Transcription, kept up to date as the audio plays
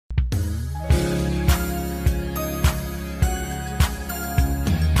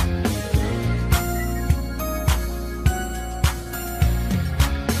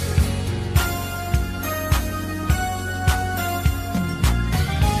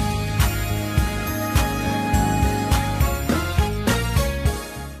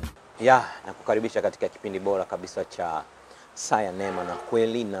Na kukaribisha katika kipindi bora kabisa cha saa ya neema na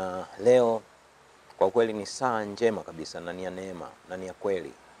kweli, na leo kwa kweli ni saa njema kabisa na ni ya neema na ni ya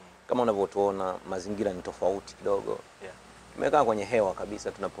kweli. Kama unavyotuona mazingira ni tofauti kidogo. Tumekaa kwenye hewa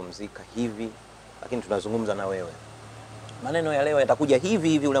kabisa, tunapumzika hivi, lakini tunazungumza na wewe. Maneno ya leo yatakuja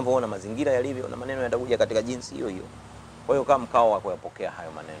hivi unavyoona mazingira yalivyo, na maneno yatakuja katika jinsi hiyo hiyo. Kwa hiyo kama mkao wako yapokea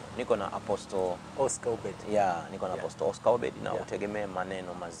hayo maneno. Niko na Apostle Oscar Obed. Niko na Apostle Oscar Obed, na utegemee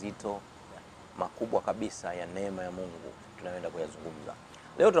maneno mazito makubwa kabisa ya neema ya Mungu tunayoenda kuyazungumza.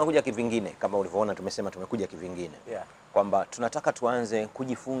 Leo tunakuja kivingine, kama ulivyoona tumesema tumekuja kivingine. Kwamba tunataka tuanze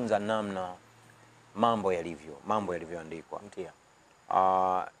kujifunza namna mambo yalivyoandikwa.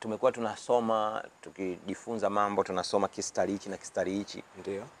 Tumekuwa tunasoma, tukijifunza mambo, tunasoma kistari hichi na kistari hichi.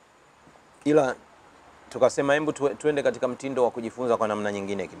 Ila tukasema hebu tuende katika mtindo wa kujifunza kwa namna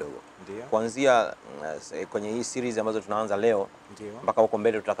nyingine kidogo. Kuanzia kwenye hii series ambazo tunaanza leo mpaka huko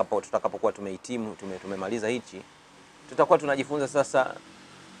mbele tutakapokuwa tumehitimu, tumemaliza hichi, tutakuwa tunajifunza sasa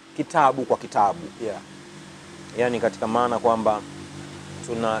kitabu kwa kitabu. Yaani katika maana kwamba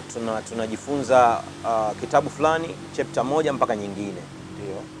tunajifunza kitabu fulani, chapter moja mpaka nyingine.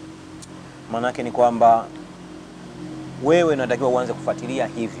 Maana yake ni kwamba wewe unatakiwa uanze kufuatilia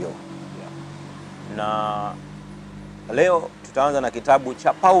hivyo. Na leo tutaanza na kitabu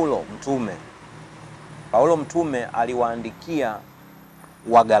cha Paulo Mtume. Paulo Mtume aliwaandikia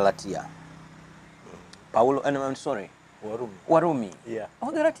Wagalatia. Warumi.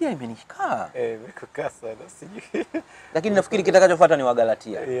 Wagalatia imenishika. Imekukaa sana sijui. Lakini nafikiri kitakachofuata ni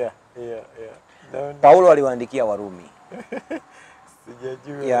Wagalatia. Paulo aliwaandikia Warumi.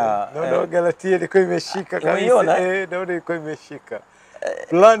 Sijajua. Naona Wagalatia ilikuwa imeshika kabisa. Naona ilikuwa imeshika.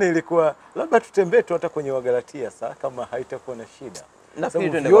 Plani ilikuwa labda tutembee tu hata kwenye Wagalatia kama haitakuwa na shida.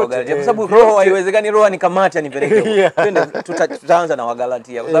 Nafikiri tuende kwa Wagalatia kwa sababu roho haiwezekani roho nikamata anipeleke. Twende tutaanza na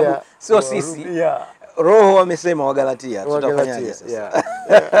Wagalatia kwa sababu sio sisi. Roho wamesema Wagalatia, tutafanyaje sasa?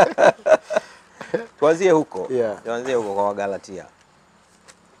 Tuanzie huko. Tuanzie huko kwa Wagalatia.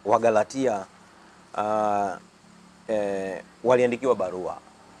 Wagalatia waliandikiwa barua.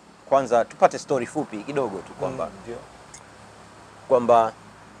 Kwanza tupate story fupi kidogo tu kwamba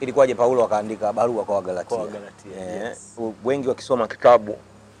ilikuwaje Paulo akaandika barua kwa Wagalatia. Wengi wakisoma kitabu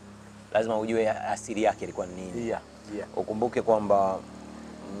lazima ujue asili yake ilikuwa ni nini. Ukumbuke kwamba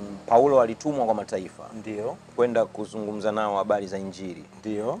Paulo alitumwa kwa mataifa kwenda kuzungumza nao habari za Injili.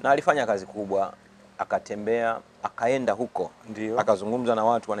 Na alifanya kazi kubwa, akatembea, akaenda huko, akazungumza na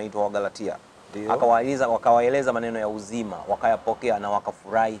watu wanaitwa Wagalatia. Wakawaeleza maneno ya uzima, wakayapokea na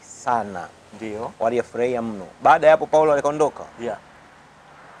wakafurahi sana. Walifurahia mno. Baada ya hapo Paulo alikaondoka.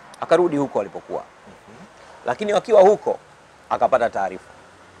 Akarudi huko alipokuwa. Lakini wakiwa huko akapata taarifa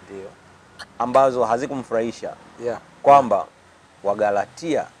ambazo hazikumfurahisha. Kwamba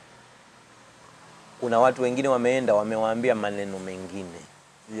Wagalatia kuna watu wengine wameenda wamewaambia maneno mengine.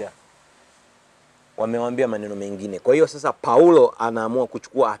 Wamewaambia maneno mengine. Kwa hiyo sasa Paulo anaamua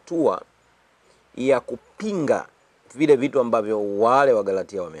kuchukua hatua ya kupinga vile vitu ambavyo wale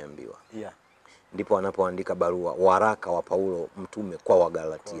Wagalatia wameambiwa. Ndipo anapoandika barua, waraka wa Paulo Mtume kwa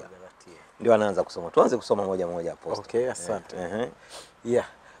Wagalatia. Ndio anaanza kusoma. Tuanze kusoma moja moja Apostle. Asante.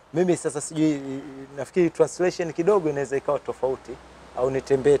 Mimi sasa sijui, nafikiri translation kidogo inaweza ikawa tofauti, au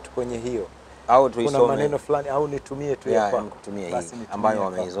nitembee tu kwenye hiyo, au tuisome kuna maneno fulani, au nitumie tu ya kwako. Basi ambayo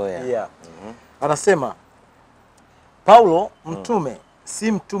wameizoea. Anasema Paulo Mtume,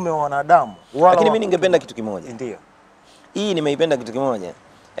 si mtume wa wanadamu wala. Lakini mimi ningependa kitu kimoja. Hii nimeipenda kitu kimoja.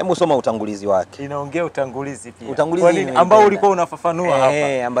 Hebu soma utangulizi wake. Inaongea utangulizi pia. Utangulizi ambao ulikuwa unafafanua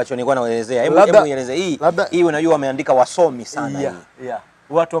hapa. Ambacho nilikuwa naelezea. Hebu nieleze hii unajua wameandika wasomi sana hii.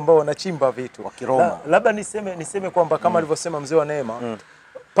 Watu ambao wanachimba vitu wa Kiroma. Labda niseme kwamba kama alivyosema mzee wa Neema,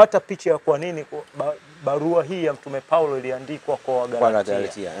 pata picha ya kwa nini barua hii ya Mtume Paulo iliandikwa kwa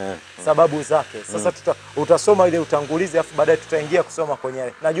Wagalatia. Sababu zake. Sasa utasoma ile utangulizi afu baadaye tutaingia kusoma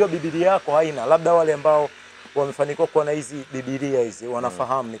kwenye. Najua Biblia yako haina, labda wale ambao wamefanikiwa kuwa na hizi Biblia hizi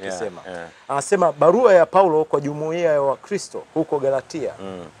wanafahamu nikisema. Anasema barua ya Paulo kwa jumuiya ya Wakristo huko Galatia.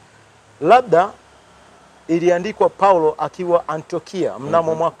 Labda iliandikwa Paulo akiwa Antiokia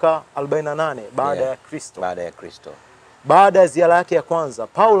mnamo mwaka 48 baada ya Kristo. Baada ya ziara yake ya kwanza,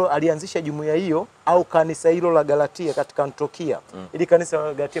 Paulo alianzisha jumuiya hiyo au kanisa hilo la Galatia katika Antiokia. Ili kanisa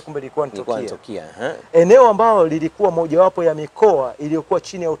la Galatia kumbe lilikuwa Antiokia. Eneo ambalo lilikuwa mojawapo ya mikoa iliyokuwa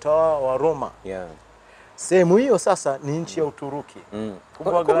chini ya utawala wa Roma. Sehemu hiyo sasa ni nchi ya Uturuki.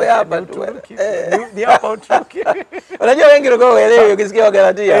 Kumbe hapa Uturuki. Ni hapa Uturuki. Unajua wengi wao waelewi ukisikia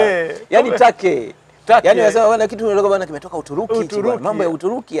Wagalatia. Yaani Turkey. Yaani unasema bwana kitu unaloga bwana kimetoka Uturuki. Mambo ya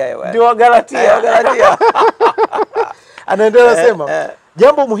Uturuki haya bwana. Ndio Wagalatia. Wagalatia. Anaendelea sema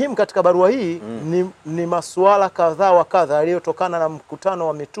Jambo muhimu katika barua hii ni masuala kadhaa wa kadha yaliyotokana na mkutano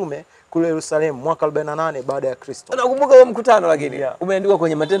wa mitume kule Yerusalemu mwaka 48 baada ya Kristo. Nakumbuka huo mkutano, lakini umeandikwa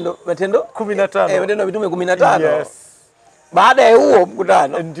kwenye matendo 15. Matendo ya Mitume 15. Yes. Baada ya huo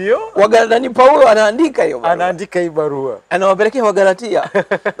mkutano ndio Paulo anaandika hiyo barua. Anaandika hii barua. Anawapelekea Wagalatia.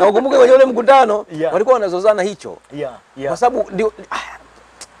 Na ukumbuke kwenye ule mkutano walikuwa wanazozana hicho. Kwa sababu ndio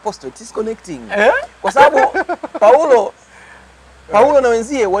Apostle, it is connecting. Kwa sababu Paulo na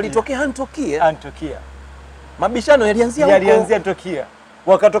wenzie walitokea Antiokia. Mabishano yalianzia Antiokia.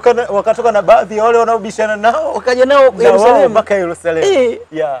 Wakatoka na baadhi ya wale wanaobishana nao wakaja nao Yerusalemu mpaka Yerusalemu.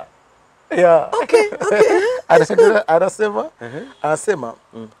 Okay. Anasema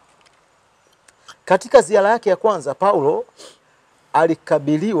katika ziara yake ya kwanza Paulo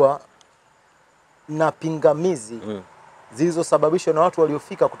alikabiliwa na pingamizi zilizosababishwa na watu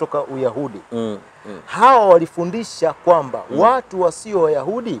waliofika kutoka Uyahudi. Hawa walifundisha kwamba watu wasio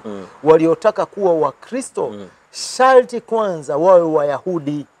Wayahudi waliotaka kuwa Wakristo sharti kwanza wawe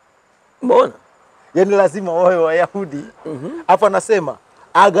Wayahudi. Mbona? Yaani lazima wawe Wayahudi. Hapa anasema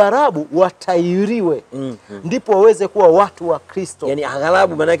aghalabu watairiwe ndipo waweze kuwa watu wa Kristo. Yaani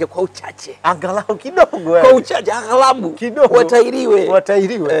aghalabu maana yake kwa uchache. Aghalabu kidogo Kwa uchache aghalabu kidogo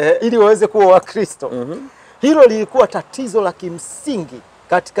watairiwe ili waweze kuwa wa Kristo. Hilo lilikuwa tatizo la kimsingi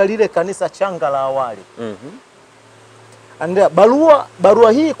katika lile kanisa changa la awali.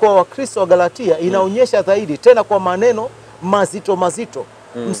 Barua hii kwa Wakristo wa Galatia inaonyesha zaidi tena kwa maneno mazito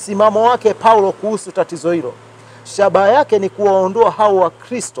msimamo wake Paulo kuhusu tatizo hilo. Shabaha yake ni kuwaondoa hao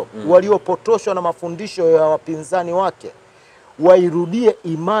Wakristo waliopotoshwa na mafundisho ya wapinzani wake wairudie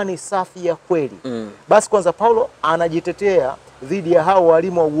imani safi ya kweli. Basi kwanza Paulo anajitetea dhidi ya hao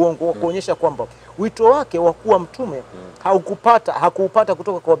walimu wa uongo wa kuonyesha kwamba wito wake wa kuwa mtume hakuupata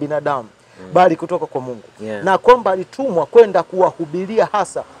kutoka kwa binadamu bali kutoka kwa Mungu. Na kwamba alitumwa kwenda kuwahubiria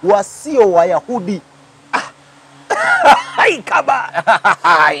hasa wasio Wayahudi.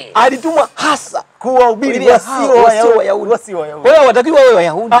 Alitumwa hasa kuwahubiri wasio Wayahudi. Kwa hiyo watakiwa wawe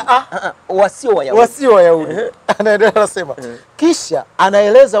Wayahudi. Wasio Wayahudi. Anaendelea anasema, kisha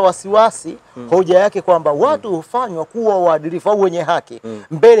anaeleza wasiwasi hoja yake kwamba watu hufanywa kuwa waadilifu au wenye haki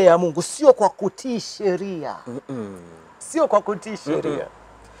mbele ya Mungu sio kwa kutii sheria. Sio kwa kutii sheria.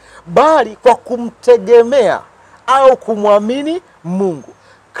 Bali kwa kumtegemea au kumwamini Mungu.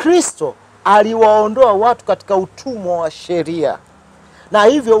 Kristo aliwaondoa watu katika utumwa wa sheria. Na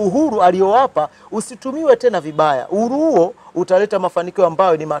hivyo uhuru aliowapa usitumiwe tena vibaya. Uhuru huo utaleta mafanikio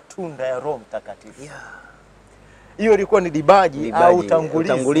ambayo ni matunda ya Roho Mtakatifu. Hiyo ilikuwa ni dibaji au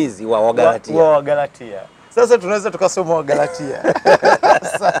utangulizi wa Wagalatia. Wa Wagalatia. Sasa tunaweza tukasoma Wagalatia.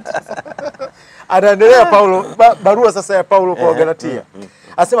 Anaendelea Paulo, barua sasa ya Paulo kwa Wagalatia.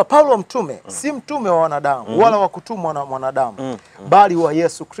 Asema Paulo mtume, si mtume wa wanadamu wala wa kutumwa na mwanadamu, bali wa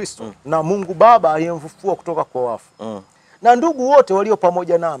Yesu Kristo na Mungu Baba aliyemfufua kutoka kwa wafu. Na ndugu wote walio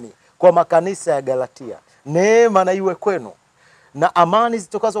pamoja nami kwa makanisa ya Galatia, neema na iwe kwenu na amani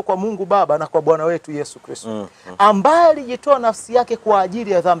zitokazo kwa Mungu Baba na kwa Bwana wetu Yesu Kristo, ambaye alijitoa nafsi yake kwa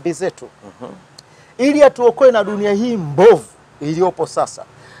ajili ya dhambi zetu, ili atuokoe na dunia hii mbovu iliyopo sasa,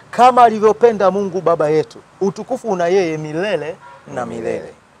 kama alivyopenda Mungu Baba yetu. Utukufu una yeye milele na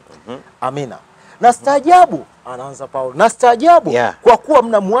milele. Amina. Na staajabu, anaanza Paulo, na staajabu kwa kuwa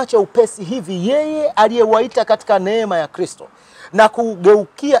mnamwacha upesi hivi yeye aliyewaita katika neema ya Kristo na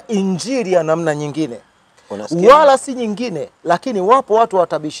kugeukia injili ya namna nyingine. Wala si nyingine, lakini wapo watu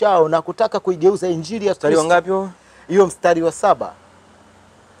watabishao na kutaka kuigeuza injili ya Kristo. Mstari wangapi huo? Hiyo mstari wa 7.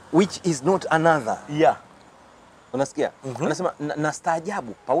 Which is not another. Unasikia? Anasema na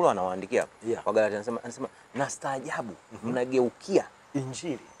staajabu. Paulo anawaandikia Wagalatia, anasema na staajabu mnageukia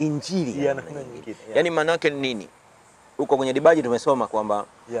injili ya namna nyingine. Yaani maana yake nini? Huko kwenye dibaji tumesoma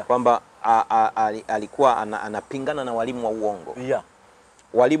kwamba alikuwa anapingana na walimu wa uongo.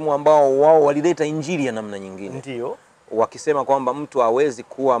 Walimu ambao wao walileta injili ya namna nyingine. Ndio. Wakisema kwamba mtu hawezi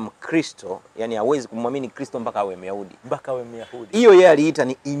kuwa Mkristo, yani hawezi kumwamini Kristo mpaka awe Myahudi. Hiyo yeye aliita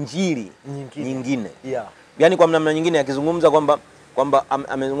ni injili nyingine. Yaani kwa namna nyingine akizungumza kwamba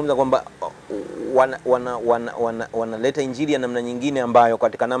amezungumza kwamba wanaleta injili ya namna nyingine ambayo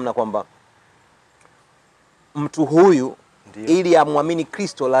katika namna kwamba mtu huyu ili amwamini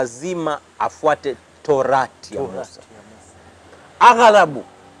Kristo lazima afuate Torati ya Musa. Aghalabu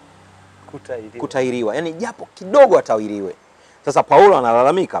kutairiwa. Yaani japo kidogo atairiwe. Sasa Paulo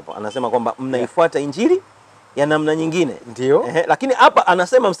analalamika hapo, anasema kwamba mnaifuata injili ya namna nyingine. Ndio. Lakini hapa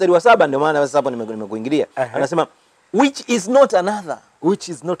anasema mstari wa 7, ndio maana sasa hapo nimekuingilia. Anasema which is not another.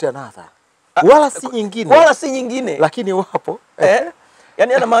 Wala si nyingine. Lakini wapo.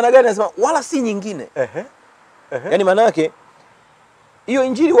 Yaani ana maana gani? Anasema wala si nyingine. Yaani maana yake hiyo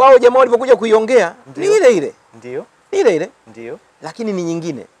injili wao jamaa walipokuja kuiongea ni ile ile. Ndio. Ile ile. Ndio. Lakini ni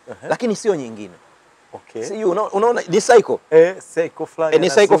nyingine. Lakini sio nyingine. Okay. Si unaona ni cycle. Cycle fulani. Ni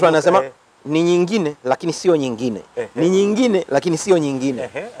cycle fulani nasema ni nyingine lakini sio nyingine. Ni nyingine lakini sio nyingine.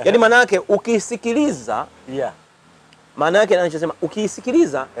 Yaani maana yake ukisikiliza maana yake anachosema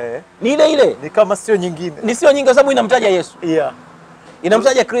ukisikiliza ni ile ile. Ni kama sio nyingine. Ni sio nyingine kwa sababu inamtaja Yesu.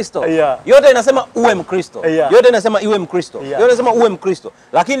 Inamtaja Kristo. Yote inasema uwe Mkristo. Yote inasema iwe Mkristo. Yote inasema uwe Mkristo.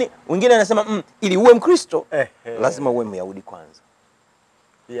 Lakini wengine anasema ili uwe Mkristo lazima uwe Myahudi kwanza.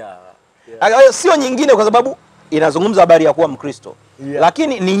 Sio nyingine kwa sababu inazungumza habari ya kuwa Mkristo.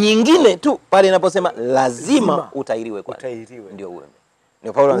 Lakini ni nyingine tu pale inaposema lazima utairiwe kwanza. Ndio uwe.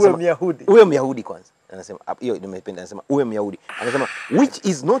 Ndio Paulo anasema uwe Myahudi kwanza. Anasema hiyo nimependa, anasema uwe Myahudi. Anasema which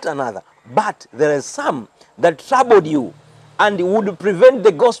is not another but there is some that troubled you and would prevent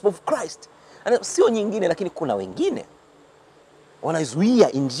the gospel of Christ. Sio nyingine lakini kuna wengine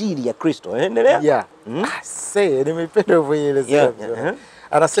wanaizuia injili ya Kristo. Endelea. Nimependa uvoelezea.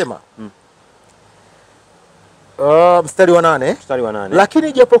 Anasema mstari wa 8.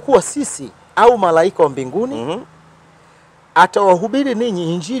 Lakini japokuwa sisi au malaika wa mbinguni atawahubiri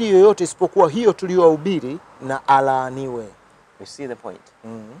ninyi injili yoyote isipokuwa hiyo tuliyowahubiri na alaaniwe. You see the point?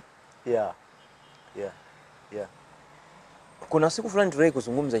 Kuna siku fulani tuliwahi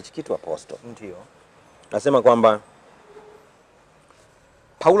kuzungumza hichi kitu apostle. Ndio. Nasema kwamba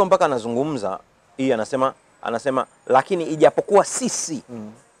Paulo mpaka anazungumza hii anasema lakini ijapokuwa sisi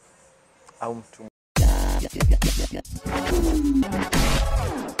au mtu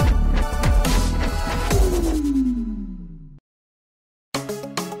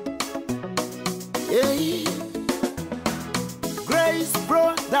Grace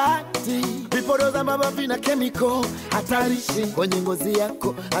product. Vipodoza mbaba vina chemical hatarishi kwenye ngozi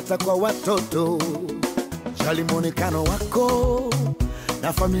yako hata kwa watoto. Jali muonekano wako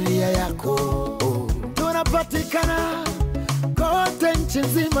na familia yako. Tunapatikana kote nchi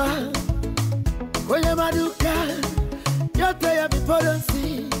nzima kwenye maduka yote ya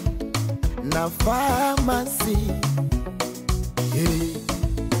vipodozi na pharmacy.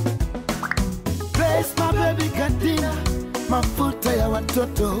 Grace my baby Katina, mafuta ya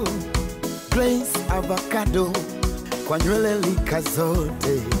watoto, Grace avocado kwa nywele lika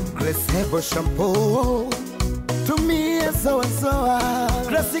zote, Grace hebo shampoo tumie zoa,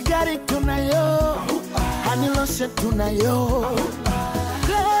 Grace gari tunayo, honey lotion tunayo,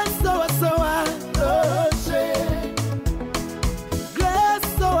 Grace zoa lotion, Grace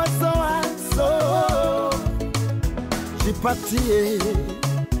zoa so jipatie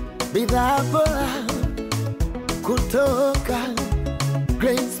bidhaa bora kutoka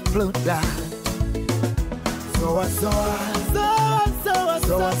Grace product. Zoa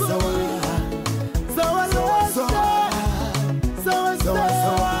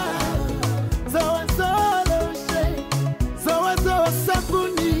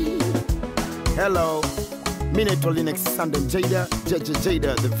sabuni. Hello, mimi naitwa Linux Sunday Jada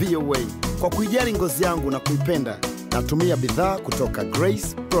the VOA. Kwa kujali ngozi yangu na kuipenda, natumia bidhaa kutoka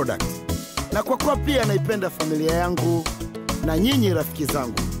Grace product. Na kwa kuwa pia naipenda familia yangu na nyinyi rafiki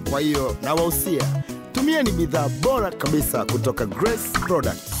zangu, kwa hiyo nawahusia tumieni bidhaa bora kabisa kutoka Grace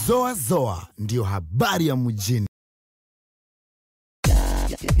product. Zoa ndio habari ya mjini.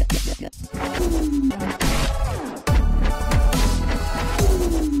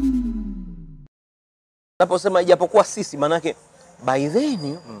 Naposema ijapokuwa sisi manake by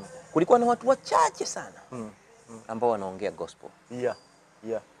then kulikuwa na watu wachache sana ambao wanaongea gospel.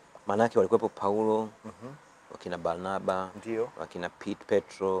 Manake walikuwepo Paulo, wakina Barnaba, wakina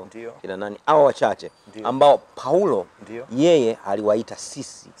Petro, kina nani, hao wachache ambao Paulo yeye aliwaita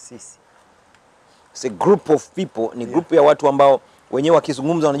sisi. It's a group of people, ni group ya watu ambao wenyewe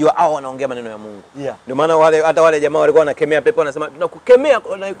wakizungumza wanajua hao wanaongea maneno ya Mungu. Ndio maana hata wale jamaa walikuwa wanakemea pepo, wanasema tunakukemea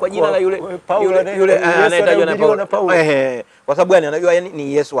kwa jina la yule anayetajwa na Paulo. Kwa sababu gani? Anajua yani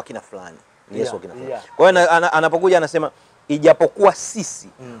ni Yesu wakina fulani. Ni Yesu wakina fulani. Kwa hiyo anapokuja anasema ijapokuwa sisi,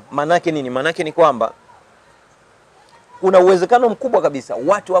 manake nini? Manake ni kwamba kuna uwezekano mkubwa kabisa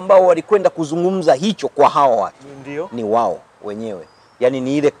watu ambao walikwenda kuzungumza hicho kwa hao watu ni wao wenyewe. Yani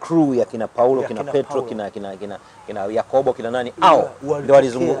ni ile crew ya kina Paulo, kina Petro, kina Yakobo, kina nani, au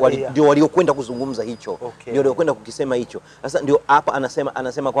ndio waliokwenda kuzungumza hicho. Ndio waliokwenda kukisema hicho. Sasa ndio hapa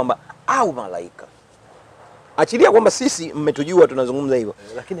anasema kwamba au malaika. Achilia kwamba sisi mmetujua tunazungumza hivyo.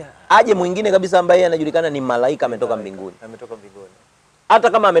 Lakini aje mwingine kabisa ambaye anajulikana ni malaika ametoka mbinguni. Hata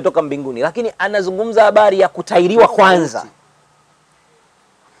kama ametoka mbinguni, lakini anazungumza habari ya kutairiwa kwanza.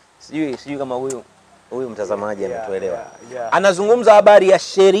 Sijui kama huyu mtazamaji ametuelewa. Anazungumza habari ya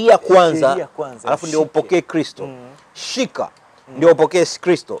sheria kwanza, alafu ndio upokee Kristo. Shika ndio upokee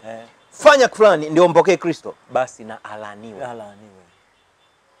Kristo. Fanya fulani ndio umpokee Kristo, basi na alaniwe.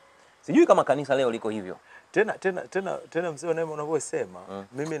 Sijui kama kanisa leo liko hivyo. Tena mzee Neema unavyosema,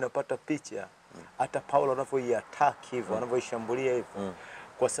 mimi napata picha hata Paulo anavyoiattack hivyo, anavyoishambulia hivyo.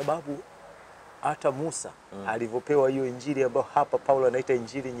 Kwa sababu hata Musa alivyopewa hiyo injili ambayo hapa Paulo anaita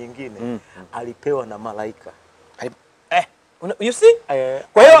injili nyingine, alipewa na malaika. You see?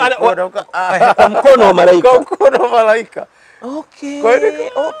 Kwa hiyo kwa mkono wa malaika. Kwa mkono wa malaika. Okay.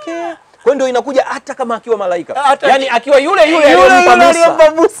 Kwa ndio inakuja hata kama akiwa malaika. Yaani akiwa yule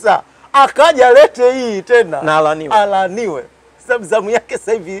aliyempa Musa. Akaja lete hii tena. Na alaniwe. Sababu zamu yake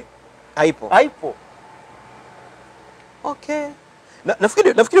sasa hivi haipo. Okay.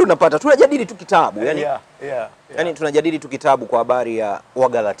 Nafikiri unapata. Tunajadili tu kitabu. Yaani tunajadili tu kitabu kwa habari ya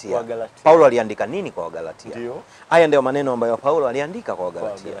Wagalatia. Paulo aliandika nini kwa Wagalatia? Ndio. Haya ndio maneno ambayo Paulo aliandika kwa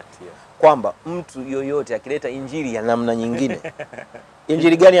Wagalatia. Kwamba mtu yoyote akileta injili ya namna nyingine.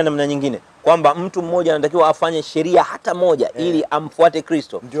 Injili gani ya namna nyingine? Kwamba mtu mmoja anatakiwa afanye sheria hata moja ili amfuate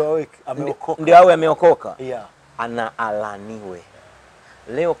Kristo. Ndio awe ameokoka. Ana alaniwe.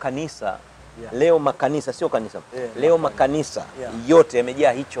 Leo kanisa, leo makanisa sio kanisa. Leo makanisa yote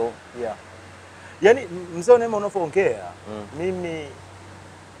yamejaa hicho. Yaani mzee Neema unapoongea, mimi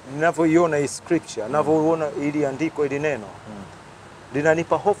ninavyoiona hii scripture, ninavyoona ili andiko ili neno,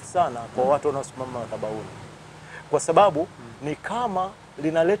 linanipa hofu sana kwa watu wanaosimama madhabahuni. Kwa sababu ni kama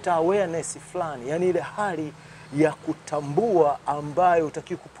linaleta awareness fulani, yani ile hali ya kutambua ambayo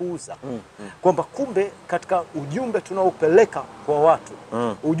utaki kupuuza. Kwamba kumbe katika ujumbe tunaopeleka kwa watu,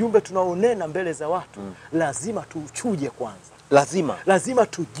 ujumbe tunaonena mbele za watu, lazima tuuchuje kwanza. Lazima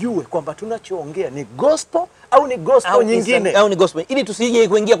tujue kwamba tunachoongea ni gospel au ni gospel nyingine, au ni gospel, ili tusije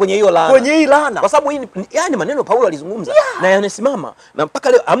kuingia kwenye hiyo laana. Kwenye hii laana. Kwa sababu hii yani maneno Paulo alizungumza na yanasimama na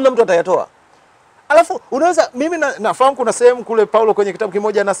mpaka leo hamna mtu atayatoa. Alafu unaweza mimi nafahamu kuna sehemu kule Paulo kwenye kitabu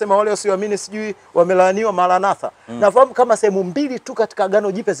kimoja anasema wale wasioamini sijui wamelaaniwa maranatha. Nafahamu kama sehemu 2 tu katika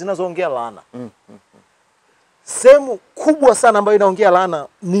Agano Jipya zinazoongea laana. Sehemu kubwa sana ambayo inaongea laana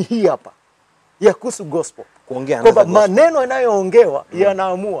ni hii hapa ya kuhusu gospel. Kwamba maneno yanayoongewa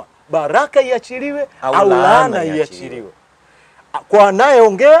yanaamua baraka iachiliwe au laana iachiliwe. Kwa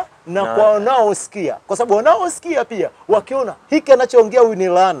anayeongea na kwa wanaosikia. Kwa sababu wanaosikia pia wakiona hiki anachoongea huyu ni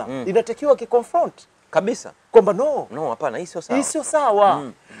laana, inatakiwa kiconfront kabisa. Kwamba hapana, hii sio sawa. Hii sio sawa.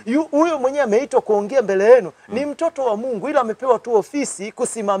 Huyo mwenyewe ameitwa kuongea mbele yenu ni mtoto wa Mungu, ila amepewa tu ofisi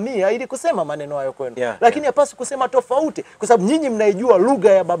kusimamia ili kusema maneno hayo kwenu. Lakini hapaswi kusema tofauti, kwa sababu nyinyi mnaijua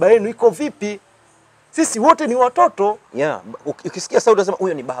lugha ya baba yenu iko vipi. Sisi wote ni watoto. Ukisikia sauti unasema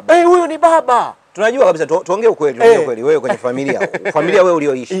huyo ni baba. Huyo ni baba. Tunajua kabisa, tuongee ukweli, wewe kwenye familia. Familia wewe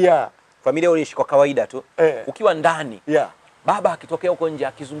ulioishi. Familia ulioishi kwa kawaida tu. Ukiwa ndani. Baba akitokea huko nje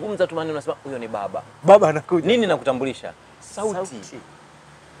akizungumza tu maneno unasema huyo ni baba. Baba anakuja. Nini nakutambulisha?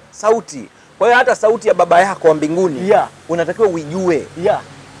 Sauti. Kwa hiyo hata sauti ya baba yako wa mbinguni unatakiwa uijue.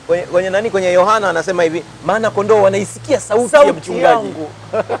 Kwenye Yohana anasema hivi, maana kondoo wanaisikia sauti ya mchungaji.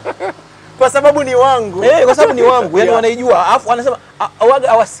 Kwa sababu ni wangu. Kwa sababu ni wangu. Yaani wanaijua. Alafu anasema waga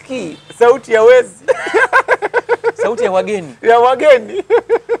hawasikii sauti ya wezi. Sauti ya wageni. Ya wageni.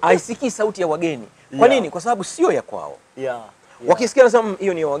 Haisikii sauti ya wageni. Kwa nini? Kwa sababu sio ya kwao. Wakisikia nasema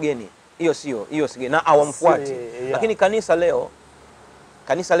hiyo ni ya wageni. Hiyo sio, hiyo sige na hawamfuati. Lakini kanisa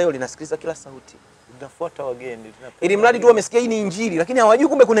leo linasikiliza kila sauti. Linafuata wageni. Ili mradi tu wamesikia hii ni injili, lakini hawajui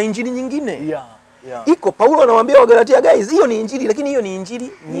kumbe kuna injili nyingine. Iko Paulo anawaambia Wagalatia, guys, hiyo ni injili, lakini hiyo ni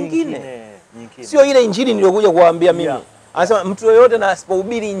injili nyingine. Sio ile injili niliyokuja kuwaambia mimi. Anasema mtu yoyote na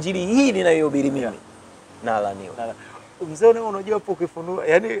asipohubiri injili hii ninayohubiri mimi na alaniwe. Mzee Neema unajua hapo ukifunua,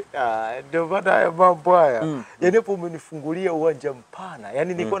 yani ndio baada ya mambo haya. Yani hapo umenifungulia uwanja mpana.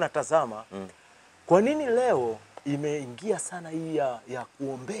 Yani nilikuwa natazama kwa nini leo imeingia sana hii ya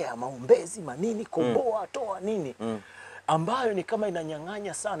kuombea, maombezi, manini, komboa, toa nini. Ambayo ni kama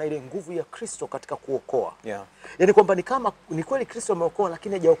inanyang'anya sana ile nguvu ya Kristo katika kuokoa. Yaani kwamba ni kama ni kweli Kristo ameokoa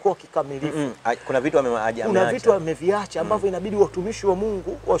lakini hajaokoa kikamilifu. Kuna vitu ameviacha ambavyo inabidi watumishi wa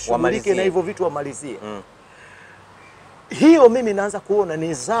Mungu washughulike na hivyo vitu wamalizie. Hiyo mimi naanza kuona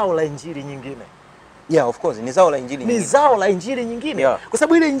ni zao la injili nyingine. Of course, ni zao la injili nyingine. Ni zao la injili nyingine. Kwa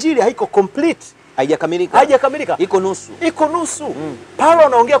sababu ile injili haiko complete. Haijakamilika. Iko nusu. Paulo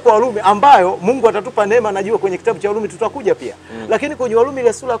anaongea kwa Warumi ambayo Mungu atatupa neema, najua kwenye kitabu cha Warumi tutakuja pia. Lakini kwenye Warumi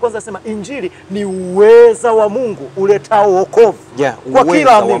ile sura ya kwanza anasema injili ni uweza wa Mungu uletao wokovu. Kwa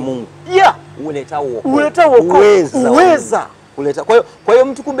kila Mungu. Uletao wokovu. Uweza. Kwa hiyo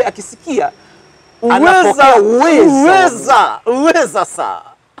mtu kumbe akisikia uweza saa.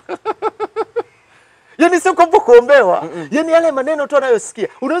 Yaani sio kwamba kuombewa. Yaani yale maneno tu anayosikia.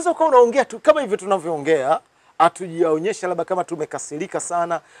 Unaweza kuwa unaongea tu kama hivyo tunavyoongea, hatujaonyesha labda kama tumekasirika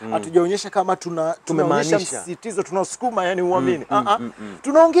sana, hatujaonyesha kama tunaonyesha msisitizo, tunasukuma yani uamini.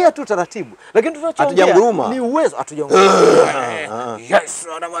 Tunaongea tu taratibu, lakini tunachoongea ni uwezo. Hatujaongea yes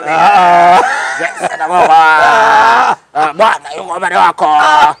anamwambia yes anamwambia bwana yuko mbele wako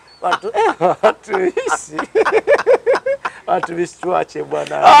watu tuishi tuache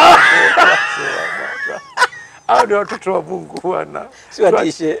bwana. Hao ndio watoto wa Mungu bwana.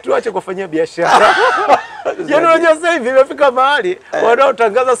 Tuache kufanyia biashara. Yaani unajua sasa hivi imefika mahali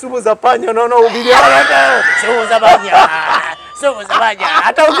wanaotangaza sumu za panya, unaona ubili hata sumu za panya. Sumu za panya.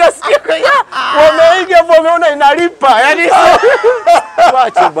 Hata ungesikia wameiga hapo wameona inalipa. Yaani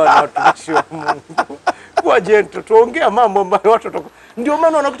tuache bwana watumishi wa Mungu. Kwa gentle tuongea mambo ambayo watu ndio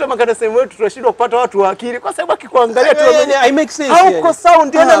maana unakuta makanisa yetu tunashindwa kupata watu wa akili kwa sababu akikuangalia tu I make sense. Hauko sawa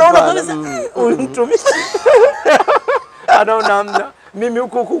ndio naona kabisa mtumishi. Anaona amna mimi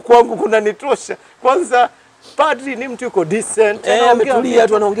huku kwangu kuna nitosha. Kwanza padri ni mtu yuko decent, ametulia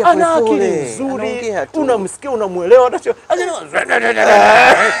tu anaongea pole pole. Ana akili nzuri, unamsikia unamuelewa anacho.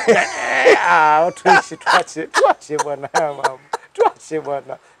 Tuache bwana mama. Tuache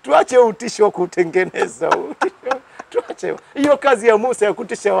bwana. Tuache utisho wa kutengeneza tuache hiyo kazi ya Musa ya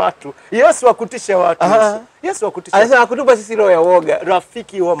kutisha watu. Yesu akutisha watu. Yesu akutisha. Anasema akutupa sisi roho ya woga.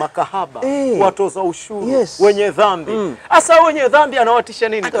 Rafiki wa makahaba, watoza ushuru, wenye dhambi. Asa wenye dhambi anawatisha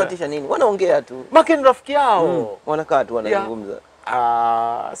nini? Atawatisha nini? Wanaongea tu. Makini rafiki yao. Wanakaa tu wanazungumza.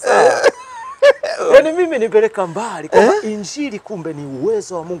 Sawa. Yaani mimi nipeleka mbali kwamba injili kumbe ni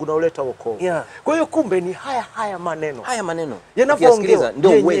uwezo wa Mungu unaoleta wokovu. Kwa hiyo kumbe ni haya maneno. Haya maneno. Yanavyoongea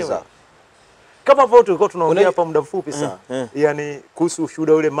ndio uweza. Kama vile tulikuwa tunaongea hapa muda mfupi sana. Yaani kuhusu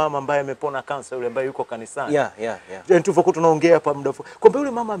ushuhuda yule mama ambaye amepona kansa, yule ambaye yuko kanisani. Yaani tulikuwa tunaongea hapa muda mfupi. Kwamba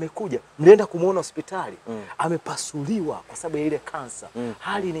yule mama amekuja, mlienda kumuona hospitali, amepasuliwa kwa sababu ya ile kansa.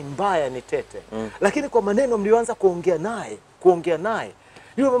 Hali ni mbaya, ni tete. Lakini kwa maneno mlioanza kuongea naye,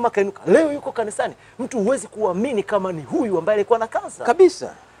 yule mama kainuka. Leo yuko kanisani. Mtu huwezi kuamini kama ni huyu ambaye alikuwa na kansa.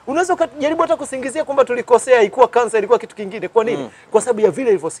 Kabisa. Unaweza kujaribu hata kusingizia kwamba tulikosea, ilikuwa kansa, ilikuwa kitu kingine. Kwa nini? Kwa sababu ya vile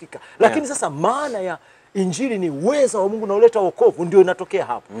ilivyosikika. Lakini sasa maana ya injili ni uwezo wa Mungu unaoleta wokovu ndio inatokea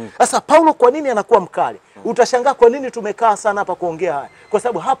hapo. Sasa Paulo kwa nini anakuwa mkali? Utashangaa kwa nini tumekaa sana hapa kuongea haya. Kwa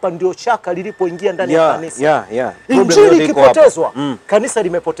sababu hapa ndio shaka lilipoingia ndani ya kanisa. Injili ikipotezwa, kanisa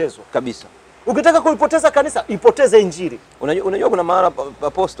limepotezwa. Kabisa. Ukitaka kuipoteza kanisa, ipoteze injili. Unajua kuna mahala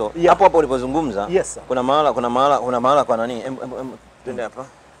aposto hapo ulipozungumza, kuna mahala kwa nani?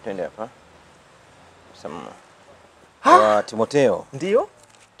 Twende hapa. Sema Timotheo. Ndio?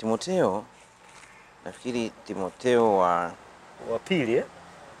 Timotheo. Nafikiri Timotheo wa pili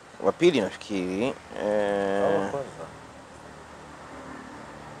wa pili nafikiri.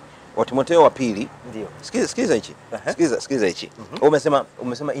 Wa Timotheo wa pili. Ndio. Sikiza hichi. Sikiza hichi.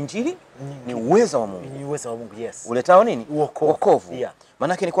 Umesema injili ni uwezo wa Mungu. Ni uwezo wa Mungu, yes. Uletao nini? Wokovu.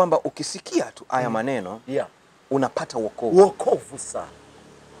 Maana yake ni kwamba ukisikia tu haya maneno, unapata wokovu. Wokovu sana.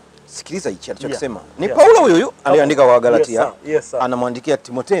 Sikiliza hichi anachosema. Ni Paulo huyu aliandika wa Wagalatia. Anamwandikia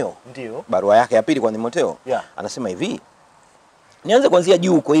Timotheo. Ndio. Barua yake ya pili kwa Timotheo. Anasema hivi. Nianze kuanzia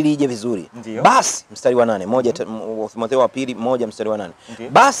juu huko ili ije vizuri. Basi mstari wa 8, Timotheo wa pili 1 mstari wa 8.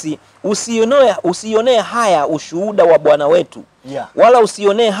 Basi usionee haya ushuhuda wa Bwana wetu. Wala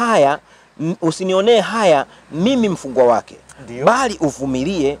usinionee haya mimi mfungwa wake. Bali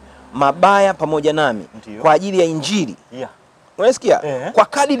uvumilie mabaya pamoja nami kwa ajili ya injili. Unasikia? Kwa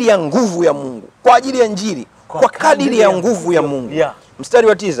kadiri ya nguvu ya Mungu. Kwa ajili ya injili. Kwa kadiri ya nguvu ya Mungu. Mstari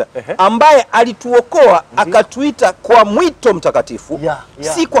wa 9, ambaye alituokoa akatuita kwa mwito mtakatifu,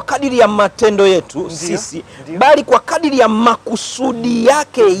 si kwa kadiri ya matendo yetu sisi, bali kwa kadiri ya makusudi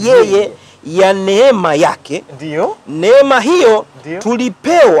yake yeye ya neema yake. Neema hiyo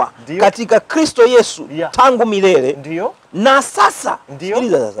tulipewa katika Kristo Yesu tangu milele. Na sasa,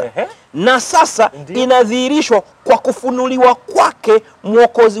 sikiliza sasa. Na sasa inadhihirishwa kwa kufunuliwa kwake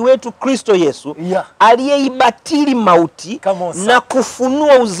Mwokozi wetu Kristo Yesu, aliyeibatili mauti na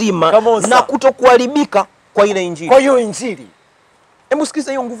kufunua uzima na kutokuharibika kwa ile injili. Kwa hiyo injili. Hebu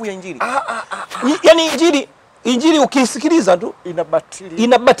sikiza hiyo nguvu ya injili. Yaani injili ukisikiliza tu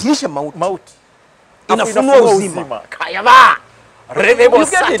inabatilisha mauti. Inafunua uzima. Kayaba.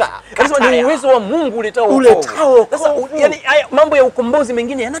 Ni uwezo wa Mungu uletao wokovu. Sasa yani mambo ya ukombozi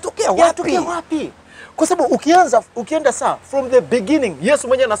mengine yanatokea wapi? Kwa sababu ukienda from the beginning, Yesu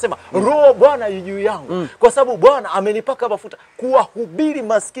mwenyewe anasema Roho Bwana yu juu yangu. Kwa sababu Bwana amenipaka mafuta kuwahubiri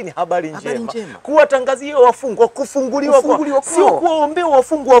maskini habari njema. Kuwatangazia wafungwa kufunguliwa. Sio kuwaombea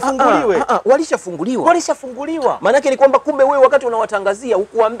wafungwa wafunguliwe. Walishafunguliwa. Maana yake ni kwamba kumbe wewe wakati unawatangazia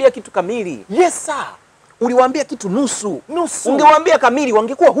ukuambia kitu kamili. Yes sir. Uliwaambia kitu nusu. Ungewaambia kamili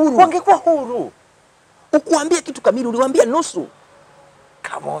wangekuwa huru. Ukuambia kitu kamili, uliwaambia nusu.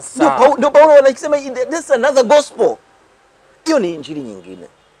 Come on, ndio Paulo anasema this another gospel. Hiyo ni injili nyingine.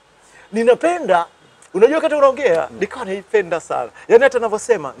 Ninapenda, unajua kati unaongea, nikawa naipenda sana. Yaani hata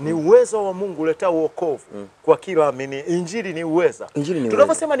ninavyosema ni uwezo wa Mungu uleta wokovu kwa kila amini. Injili ni uweza.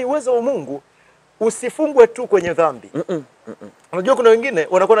 Tunaposema ni uwezo wa Mungu, usifungwe tu kwenye dhambi. Unajua kuna wengine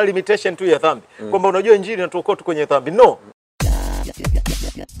wanakuwa na limitation tu ya dhambi. Kwamba unajua injili inatuokoa tu kwenye dhambi. No.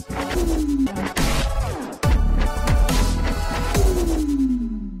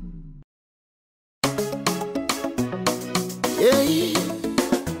 Hey,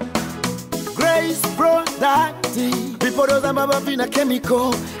 Grace Product, vipodozi ambavyo vina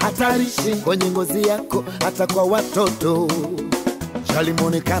chemical hatarishi kwenye ngozi yako, hata kwa watoto. Jali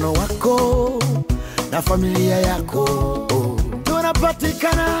muonekano wako na familia yako.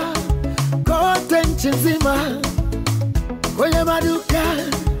 Tunapatikana kote nchi nzima, kwenye maduka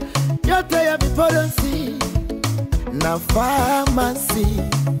yote ya vipodozi na pharmacy.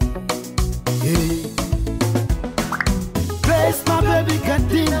 Hey. Grace my baby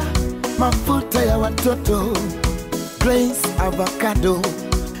Katina, mafuta ya watoto. Grace avocado,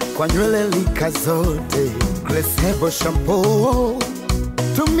 kwa nywele lika zote. Grace hebo shampoo,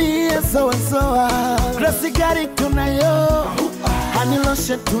 tumie zoa zoa. Grace gari tunayo, honey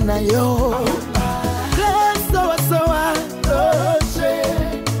lotion tunayo. Grace zoa zoa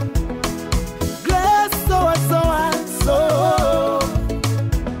lotion, Grace zoa zoa so.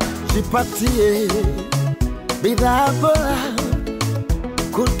 Jipatie bidhaa bora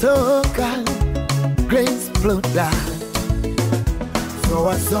kutoka Grace Product.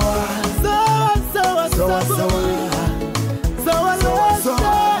 Zoa zoa, zoa zoa, zoa zoa, zoa zoa,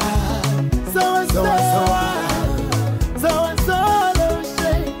 zoa zoa, zoa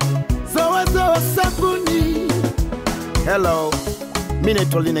zoa, zoa sabuni. Hello, mimi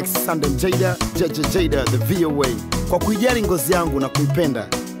naitwa Sandem Jada, Jada the VOA. Kwa kuijali ngozi yangu na kuipenda,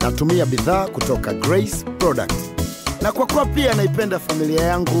 natumia bidhaa kutoka Grace Product. Na kwa kuwa pia naipenda familia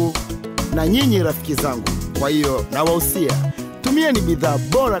yangu na nyinyi rafiki zangu, kwa hiyo nawahusia, tumieni bidhaa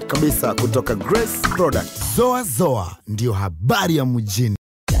bora kabisa kutoka Grace Product. Zoa zoa ndio habari ya mjini.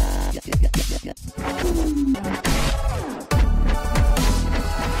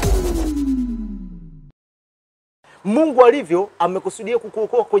 Mungu alivyo amekusudia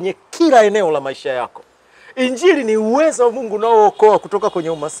kukuokoa kwenye kila eneo la maisha yako. Injili ni uwezo wa Mungu unaookoa kutoka kwenye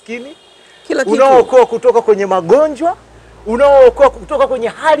umaskini, kila kitu. Unaookoa kutoka kwenye magonjwa, unaookoa kutoka kwenye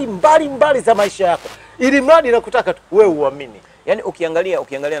hali mbalimbali za maisha yako. Ili mradi nakutaka tu wewe uamini. Yaani ukiangalia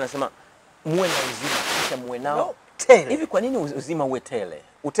anasema muwe na uzima kisha muwe nao tele. Hivi kwa nini uzima uwe tele?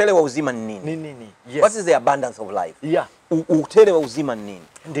 Utele wa uzima ni nini? Ni nini? Yes. What is the abundance of life? Yeah. Utele wa uzima ni nini?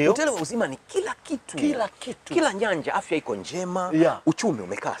 Ndiyo. Utele wa uzima ni kila kitu. Kila kitu. Kila nyanja, afya iko njema, yeah. Uchumi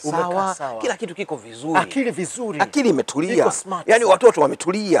umekaa sawa, kila kitu kiko vizuri. Akili vizuri. Akili imetulia. Yaani watoto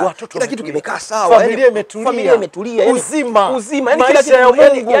wametulia. Kila kitu kimekaa sawa. Familia imetulia. Familia imetulia. Uzima. Yaani kila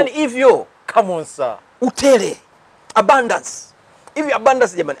kitu yaani hivyo. Come on sir. Utele. Abundance. Hivi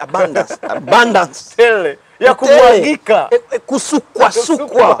abundance jamani, abundance. Abundance. Tele. Ya kumwagika.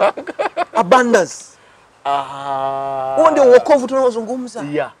 Kusukwa. Abundance. Huo ndio wokovu tunaozungumza.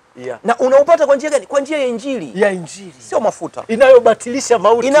 Yeah. Na unaupata kwa njia gani? Kwa njia ya injili. Ya injili. Sio mafuta. Inayobatilisha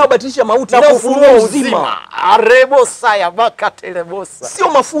mauti. Inayofungua uzima. Arebosa ya makatelebosa. Sio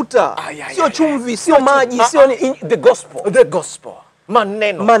mafuta. Sio chumvi, sio maji, sio the gospel. The gospel.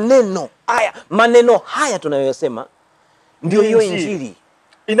 Maneno. Maneno haya tunayosema ndio hiyo injili.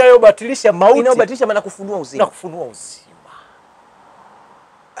 Inayobatilisha mauti. Inayobatilisha na kufunua uzima.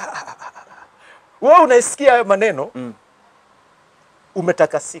 Wewe unaisikia hayo maneno,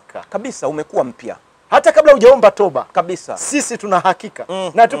 umetakasika kabisa, umekuwa mpya hata kabla hujaomba toba kabisa. Sisi tuna hakika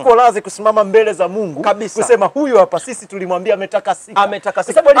na tuko lazi kusimama mbele za Mungu kabisa, kusema huyu hapa sisi tulimwambia ametakasika. Kwa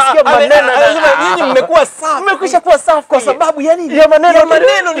sababu alisikia maneno, nyinyi mmekuwa safi. Mmekwisha kuwa safi kwa sababu yani ya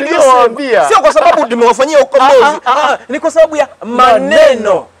maneno niliyowaambia. Sio kwa sababu tumewafanyia ukombozi. Ni kwa sababu ya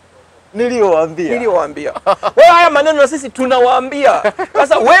maneno niliyowaambia. Wewe haya maneno na sisi tunawaambia.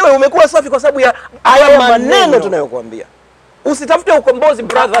 Sasa wewe umekuwa safi kwa sababu ya haya maneno tunayokuambia. Usitafute ukombozi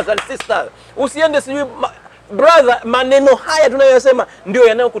brothers and sisters. Usiende sijui brother, maneno haya tunayosema ndio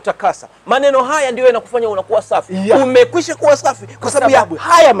yanayokutakasa. Maneno haya ndio yanakufanya unakuwa safi. Umekwisha kuwa safi kwa sababu ya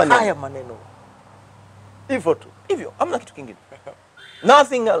haya maneno. Hivyo tu. Hivyo, hamna kitu kingine.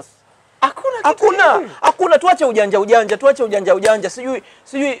 Nothing else. Hakuna. Tuache ujanja.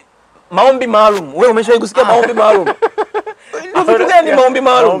 Sijui maombi maalum. Wewe umeshawahi kusikia maombi maalum? Vitu gani maombi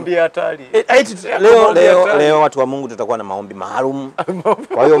maalum? Maombi hatari. Leo watu wa Mungu tutakuwa na maombi maalum.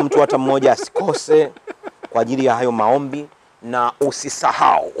 Kwa hiyo mtu hata mmoja asikose kwa ajili ya hayo maombi. na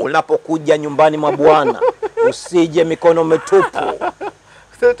usisahau unapokuja nyumbani mwa Bwana usije mikono mitupu.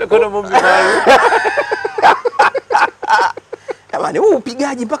 Sasa kuna maombi maalum. Jamani, huu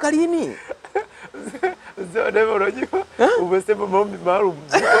upigaji mpaka lini? Sasa ndio unajua umesema maombi maalum.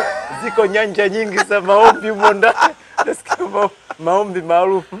 Ziko nyanja nyingi za maombi humo ndani. Nasikia maombi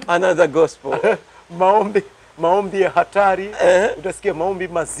maalum, Another gospel. Maombi ya hatari, utasikia maombi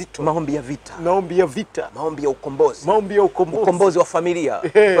mazito, Maombi ya vita, maombi ya vita, maombi ya ukombozi, maombi ya ukombozi wa familia.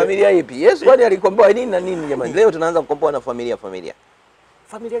 Familia ipi? Yesu kwani alikomboa nini na nini jamani? Leo tunaanza kukomboa na familia.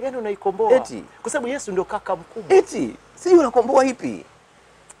 Familia gani unaikomboa? Eti. Kwa sababu Yesu ndio kaka mkubwa. Eti, si unakomboa ipi?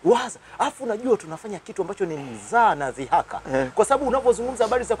 Waza. Alafu unajua tunafanya kitu ambacho ni mzaa na dhihaka. Kwa sababu unapozungumza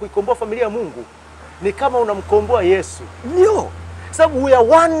habari za kuikomboa familia ya Mungu ni kama unamkomboa Yesu. Ndio. Sababu we are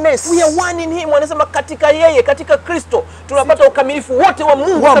oneness. We are one in him. Wanasema katika yeye, katika Kristo tunapata ukamilifu wote wa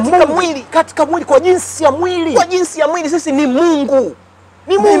Mungu katika mwili. Katika mwili, kwa jinsi ya mwili. Kwa jinsi ya mwili sisi ni Mungu.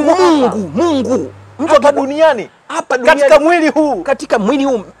 Ni Mungu. Hapa duniani. Katika mwili huu. Katika mwili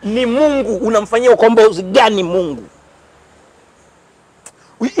huu ni Mungu. Unamfanyia ukombozi gani Mungu?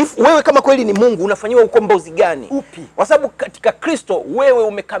 Wewe kama kweli ni Mungu unafanyiwa ukombozi gani? Upi? Kwa sababu katika Kristo wewe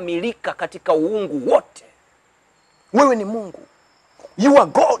umekamilika katika uungu wote. Wewe ni Mungu. You are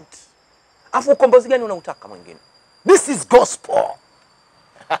God. Afu ukombozi gani unautaka mwingine? This is gospel.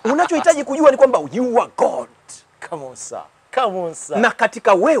 Unachohitaji kujua ni kwamba you are God. Come on sir. Na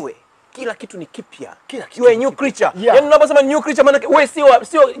katika wewe kila kitu ni kipya. You are a new creature. Yeah. Yaani unaposema new creature maana wewe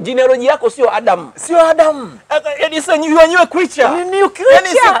sio genealogy yako sio Adam. Sio Adam. Yaani sio you are new creature. Ni new creature. Yaani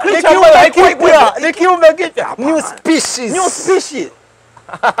si creature ni kiumbe kipya. New species. New species.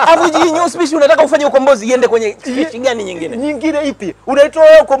 Avuji new species unataka ufanye ukombozi iende kwenye species gani nyingine? Nyingine ipi? Unaitoa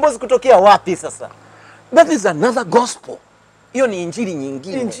wewe ukombozi kutokea wapi sasa? That is another gospel. Hiyo ni injili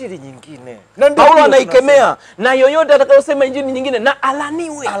nyingine. Injili nyingine. Paulo anaikemea na yoyote atakayosema injili nyingine na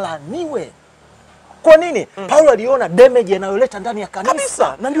alaniwe. Kwa nini? Paulo aliona damage anayoleta ndani ya kanisa.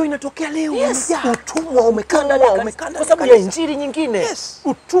 Kabisa. Na ndio inatokea leo. Yes. Utumwa umekaa ndani ya kanisa kwa sababu ya injili nyingine. Yes.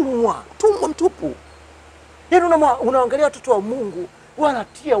 Utumwa mtupu. Yaani unaangalia watoto wa Mungu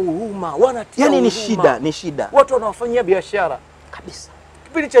wanatia huruma, yaani ni shida. Watu wanawafanyia biashara kabisa.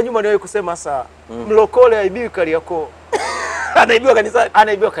 Kipindi cha nyuma niwahi kusema saa mlokole aibiwi Kariakoo.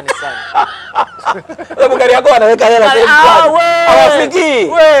 Anaibiwa kanisani. Sababu Kariakoo anaweka hela sehemu fulani.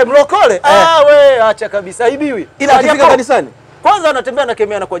 Hawafiki. Wewe mlokole? Wewe acha kabisa aibiwi. Ila akifika kanisani kwanza anatembea na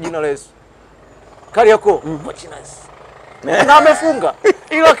kemeana kwa jina la Yesu. Kariakoo kwa jina la Yesu. Na amefunga.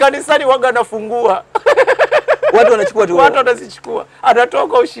 Ila kanisani waga anafungua. Watu wanachukua tu. Watu wanazichukua.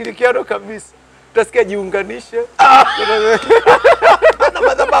 Anatoka ushirikiano kabisa. Utasikia jiunganishe. Na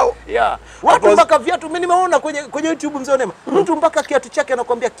madhabahu. Yeah. Watu mpaka viatu mimi nimeona kwenye YouTube mzee Neema. Mtu mpaka kiatu chake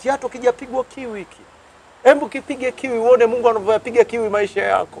anakuambia kiatu kijapigwa kiwi hiki. Hebu kipige kiwi uone Mungu anavyopiga kiwi maisha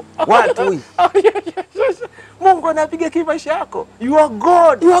yako. Watu. Mungu anapiga kiwi maisha yako. You are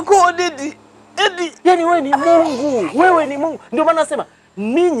God. Eddie. Yaani wewe ni Mungu. Wewe ni Mungu. Ndio maana nasema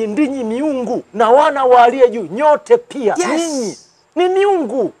ninyi ndinyi miungu na wana wa aliye juu nyote pia. Yes. Ninyi ni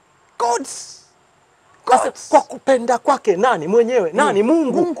miungu. Gods. Kwa kupenda kwake nani mwenyewe? Nani?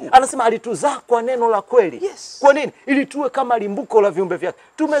 Mungu. Anasema alituzaa kwa neno la kweli. Yes. Kwa nini? Ili tuwe kama limbuko la viumbe vyake.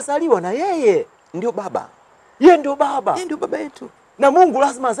 Tumezaliwa na yeye. Ndio baba. Yeye ndio baba. Yeye ndio baba yetu. Na Mungu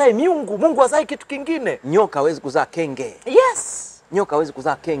lazima azae miungu. Mungu azae kitu kingine. Nyoka hawezi kuzaa kenge. Yes. Nyoka hawezi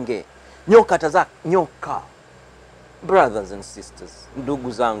kuzaa kenge. Nyoka atazaa nyoka. Brothers and sisters,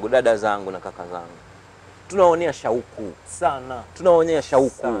 ndugu zangu, dada zangu na kaka zangu, tunaonea shauku sana.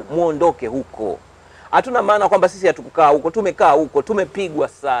 Muondoke huko. Hatuna maana kwamba sisi hatukukaa huko, tumekaa huko, tumepigwa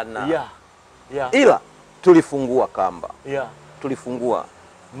sana. Yeah. Ila tulifungua kamba. Yeah. Tulifungua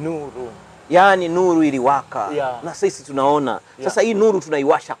nuru. Yaani nuru iliwaka. Yeah. Na sisi tunaona. Sasa hii nuru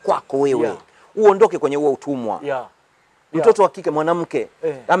tunaiwasha kwako wewe. Yeah. Uondoke kwenye huo utumwa. Yeah. Mtoto wa kike mwanamke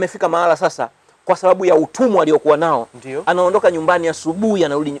amefika mahala sasa kwa sababu ya utumwa aliokuwa nao. Ndiyo. Anaondoka nyumbani asubuhi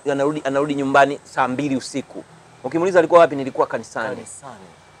anarudi nyumbani saa 2 usiku. Ukimuuliza alikuwa wapi? Nilikuwa kanisani.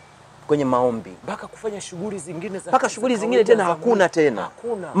 Kwenye maombi. Mpaka kufanya shughuli zingine za mpaka shughuli zingine tena hakuna tena.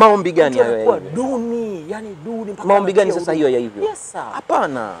 Maombi gani hayo? Kwa duni, yani duni mpaka maombi gani sasa hiyo ya hivyo? Yes sir.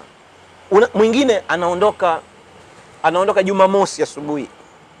 Hapana. Mwingine anaondoka Jumamosi asubuhi.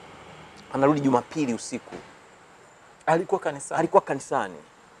 Anarudi Jumapili usiku. Alikuwa kanisani.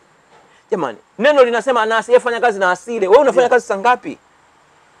 Jamani, neno linasema ana asiyefanya kazi na asile. Wewe unafanya kazi saa ngapi?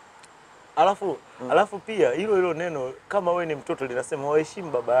 Alafu pia hilo neno kama wewe ni mtoto linasema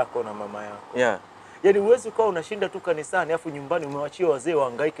waheshimu baba yako na mama yako. Yeah. Yaani uwezi ukawa unashinda tu kanisani afu nyumbani umewachia wazee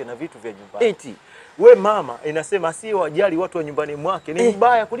wahangaike na vitu vya nyumbani. Eti we mama inasema asiye wajali watu wa nyumbani mwake ni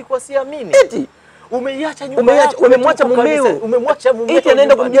mbaya kuliko asiamini. Eti Umeiacha nyumba yako, umemwacha mumeo. Umemwacha mumeo. Eti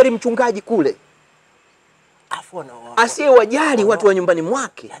anaenda kumjali mchungaji kule. Afu wanawake. Asiyewajali watu wa nyumbani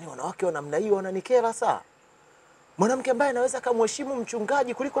mwake. Yaani wanawake wa namna hiyo wananikera saa. Mwanamke ambaye anaweza kumheshimu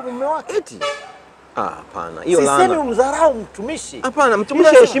mchungaji kuliko mume wake. Eti hapana, hiyo laana. Sisemi umdharau mtumishi. Hapana,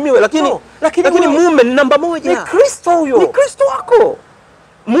 mtumishi aheshimiwe, lakini mume ni namba moja. Ni Kristo huyo. Ni Kristo wako.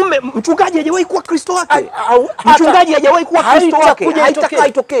 Mume, mchungaji hajawahi kuwa Kristo wake. Mchungaji hajawahi kuwa Kristo wake. Haitakaa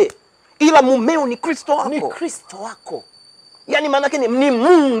itokee. Ila mumeo ni Kristo wako. Ni Kristo wako. Yaani maana yake ni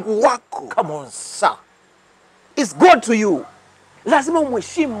Mungu wako. Come on, sir. It's God to you. Lazima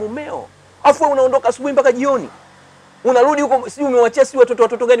umheshimu mumeo. Afu unaondoka asubuhi mpaka jioni. Unarudi huko, si umewachia si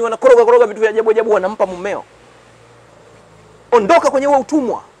watoto gani wanakoroga vitu vya ajabu wanampa mumeo. Ondoka kwenye wewe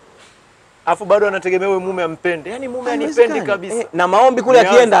utumwa. Afu bado anategemea wewe mume ampende. Yaani mume anipendi kabisa. Na maombi kule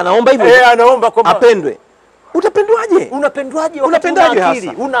akienda anaomba hivyo. Anaomba kwamba apendwe. Utapendwaje? Unapendwaje? Unapendaje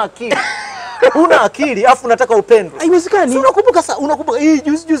hasa? Una akili. Una akili afu unataka upendwe. Haiwezekani. Unakumbuka hii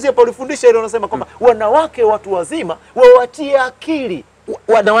juzi hapa ulifundisha ile unasema kwamba wanawake watu wazima wawatie akili.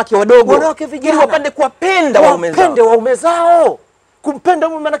 Wanawake wadogo. Wanawake vijana wapende kuwapenda waume zao. Kumpenda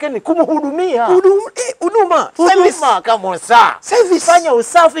mume maana ni kumhudumia. Huduma. Kama service. Fanya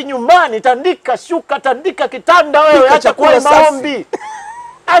usafi nyumbani, tandika shuka, tandika kitanda wewe, acha kuwai maombi.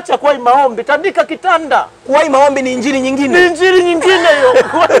 Acha kuwai maombi, tandika kitanda. Kuwai maombi ni injili nyingine. Ni injili nyingine hiyo.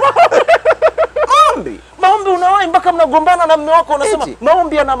 Maombi unawai mpaka mnagombana na mume wako unasema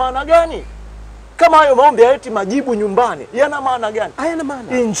maombi yana maana gani? Kama hayo maombi hayati majibu nyumbani, yana maana gani? Hayana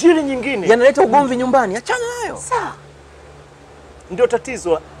maana. Injili nyingine. Yanaleta ugomvi nyumbani, achana nayo. Sawa. Ndio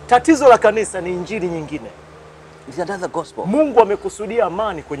tatizo la kanisa ni injili nyingine. It's another gospel. Mungu amekusudia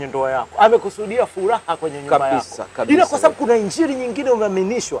amani kwenye ndoa yako. Amekusudia furaha kwenye nyumba yako. Ila kwa sababu kuna injili nyingine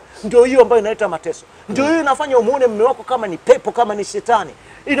umeaminishwa, ndio hiyo ambayo inaleta mateso. Ndio hiyo inafanya umuone mume wako kama ni pepo, kama ni shetani.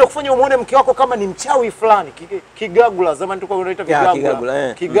 Ile kufanya umuone mke wako kama ni mchawi fulani, kigagula, zamani tulikuwa tunaita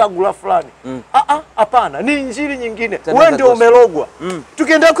kigagula. Kigagula fulani. Hapana, ni injili nyingine. Wewe ndio umelogwa.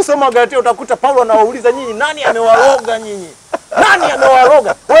 Tukiendelea kusoma Wagalatia utakuta Paulo anawauliza nyinyi, nani amewaroga nyinyi? Nani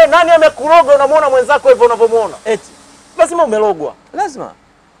amewaroga? Wewe nani amekuroga unamwona mwenzako hivyo unavyomuona? Eti. Lazima umelogwa.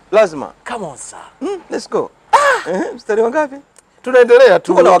 Lazima. Come on sir. Let's go. Mstari wangapi? Tunaendelea tu.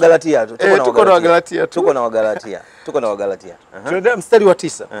 Tuko na Wagalatia tu. Tuko na Wagalatia. Tunaendelea mstari wa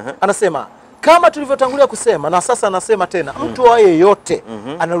 9. Anasema kama tulivyotangulia kusema na sasa anasema tena mtu wa yeyote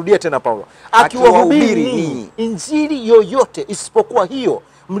anarudia tena Paulo akiwahubiri ninyi injili yoyote isipokuwa hiyo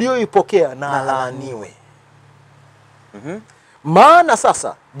mlioipokea na laaniwe. Maana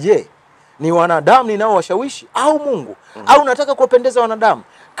sasa je, ni wanadamu ninaowashawishi au Mungu? Au nataka kuwapendeza wanadamu?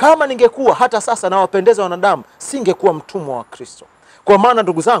 Kama ningekuwa hata sasa nawapendeza wanadamu, singekuwa mtumwa wa Kristo. Kwa maana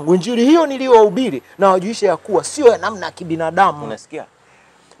ndugu zangu, injili hiyo niliyowahubiri na wajulisha ya kuwa sio ya namna ya kibinadamu. Unasikia?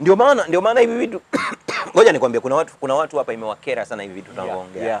 Ndio maana hivi vitu ngoja nikwambie, kuna watu hapa imewakera sana hivi vitu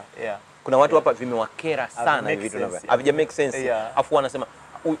tunavyoongea. Kuna watu hapa vimewakera sana hivi vitu tunavyoongea. Havija make sense. Afu wanasema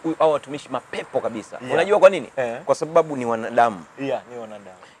hao watumishi mapepo kabisa. Unajua kwa nini? Kwa sababu ni wanadamu. Ni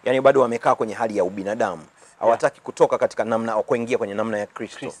wanadamu. Yaani bado wamekaa kwenye hali ya ubinadamu. Hawataki kutoka katika namna au kuingia kwenye namna ya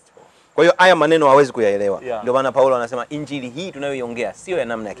Kristo. Kwa hiyo haya maneno hawezi kuyaelewa. Ndio maana Paulo anasema injili hii tunayoiongea sio ya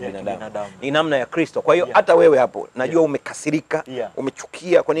namna ya kibinadamu. Ni namna ya Kristo. Kwa hiyo hata wewe hapo najua umekasirika,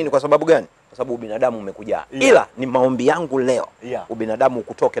 umechukia. Kwa nini? Kwa sababu gani? Kwa sababu ubinadamu umekujaa. Ila ni maombi yangu leo ubinadamu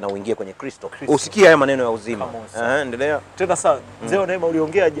ukutoke na uingie kwenye Kristo. Usikie haya maneno ya uzima. Endelea. Tena sasa mzee Neema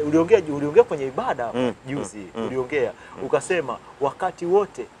uliongea kwenye ibada juzi. Uliongea ukasema wakati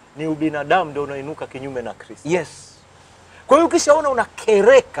wote ni ubinadamu ndio unainuka kinyume na Kristo. Yes. Kwa hiyo ukishaona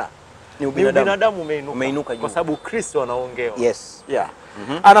unakereka ni ubinadamu umeinuka kwa sababu Kristo anaongewa. Yes.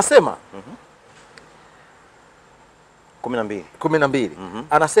 Anasema 12.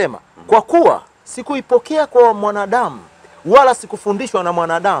 Anasema kwa kuwa sikuipokea kwa mwanadamu wala sikufundishwa na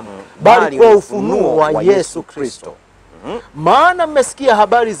mwanadamu bali kwa ufunuo wa Yesu Kristo. Maana mmesikia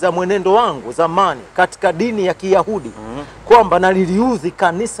habari za mwenendo wangu zamani katika dini ya Kiyahudi kwamba naliliudhi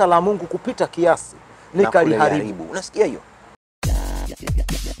kanisa la Mungu kupita kiasi nikaliharibu. Unasikia hiyo?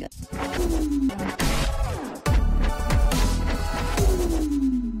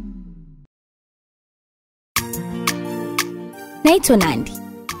 Naitwa Nandi,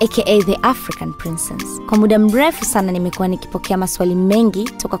 aka the African Princess. Kwa muda mrefu sana nimekuwa nikipokea maswali mengi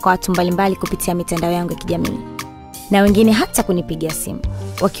toka kwa watu mbalimbali kupitia mitandao yangu ya kijamii. Na wengine hata kunipigia simu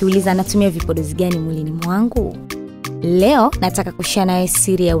wakiuliza natumia vipodozi gani mwilini mwangu. Leo nataka kushare nawe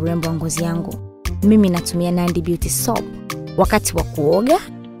siri ya urembo wa ngozi yangu. Mimi natumia Nandi Beauty Soap wakati wa kuoga,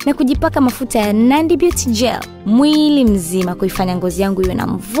 na kujipaka mafuta ya Nandi Beauty Gel mwili mzima kuifanya ngozi yangu iwe na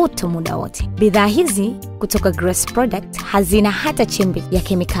mvuto muda wote. Bidhaa hizi kutoka Grace Product hazina hata chembe ya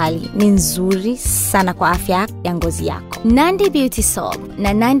kemikali. Ni nzuri sana kwa afya ya ngozi yako. Nandi Beauty Soap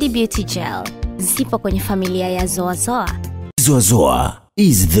na Nandi Beauty Gel zipo kwenye familia ya Zoa Zoa. Zoa Zoa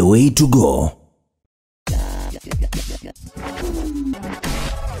is the way to go.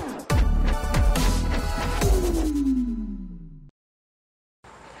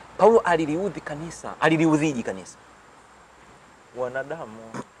 Paulo aliliudhi kanisa. Aliliudhiji kanisa? Wanadamu.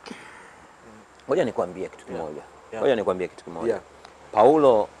 Ngoja nikwambie kitu kimoja. Yeah. Nikwambie kitu kimoja. Yeah.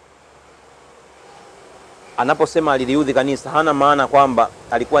 Paulo anaposema aliliudhi kanisa, hana maana kwamba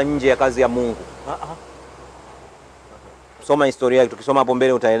alikuwa nje ya kazi ya Mungu. Soma historia yake, tukisoma hapo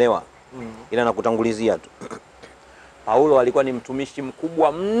mbele utaelewa. Ila nakutangulizia tu. Paulo alikuwa ni mtumishi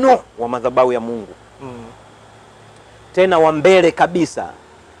mkubwa mno wa madhabahu ya Mungu. Tena wa mbele kabisa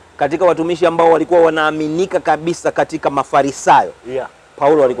katika watumishi ambao walikuwa wanaaminika kabisa katika Mafarisayo. Yeah.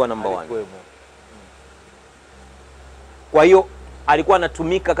 Paulo alikuwa number 1. Kwa hiyo alikuwa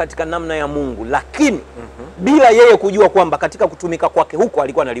anatumika katika namna ya Mungu, lakini bila yeye kujua kwamba katika kutumika kwake huko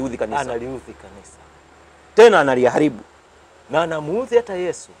alikuwa analiudhi kanisa. Analiudhi kanisa. Tena analiharibu. Na anamuudhi hata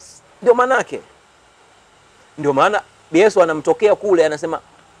Yesu. Ndio manake. Ndio maana Yesu anamtokea kule anasema,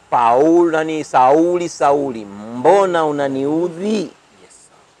 Paulo ni Sauli, Sauli, mbona unaniudhi?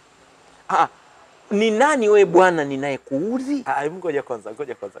 Ni nani wewe Bwana ninayekuudhi? Ngoja kwanza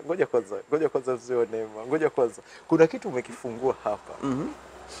mzee Neema. Ngoja kwanza. Kuna kitu umekifungua hapa.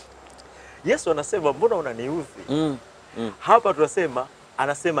 Yesu anasema mbona unaniudhi? Hapa tunasema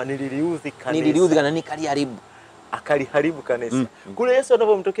anasema nililiudhi kanisa. Nililiudhi kanisa, nikaliharibu. Akaliharibu kanisa. Kule Yesu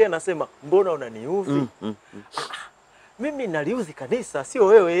anapomtokea anasema mbona unaniudhi? Mimi naliudhi kanisa, sio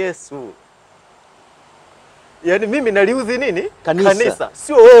wewe Yesu. Yaani mimi naliudhi nini? Kanisa.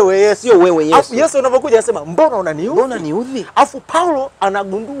 Sio wewe Yesu. Sio wewe Yesu. Afu Yesu anapokuja anasema mbona unaniudhi? Mbona niudhi? Afu Paulo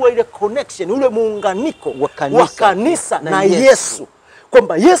anagundua ile connection, ule muunganiko wa kanisa na Yesu.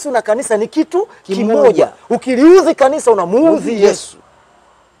 Kwamba Yesu na kanisa ni kitu kimoja. Ukiliudhi kanisa unamuudhi Yesu.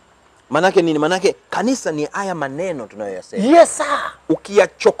 Manake nini? Manake kanisa ni haya maneno tunayoyasema. Yes sir.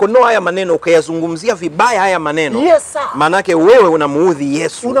 Ukiyachokonoa haya maneno, ukayazungumzia vibaya haya maneno, yes sir, manake wewe unamuudhi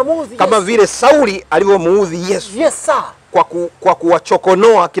Yesu. Unamuudhi kama Yesu. Vile Sauli alivyomuudhi Yesu. Yes sir. Kwa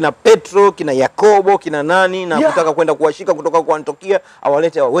kuwachokonoa kina Petro, kina Yakobo, kina nani na kutaka kwenda kuwashika kutoka kwa Antiokia,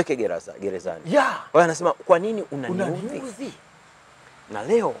 awalete aweke gerezani. Yeah. Wao anasema kwa nini unaniudhi? Na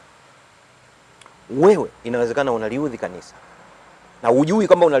leo wewe inawezekana unaliudhi kanisa. Na ujui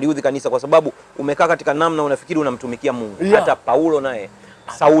kama unaliudhi kanisa kwa sababu umekaa katika namna unafikiri unamtumikia Mungu. Yeah. Hata Paulo naye,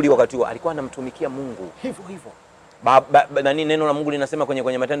 Sauli wakati huo alikuwa anamtumikia Mungu. Hivyo. Nani neno la Mungu linasema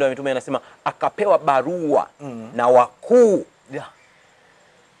kwenye Matendo ya Mitume yanasema akapewa barua na wakuu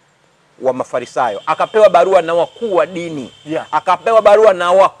wa Mafarisayo. Akapewa barua na wakuu wa dini. Akapewa barua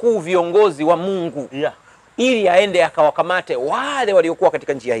na wakuu viongozi wa Mungu. Ili aende akawakamate wale waliokuwa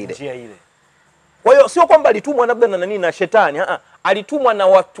katika njia ile. Kwa hiyo sio kwamba alitumwa labda na nani na shetani, alitumwa na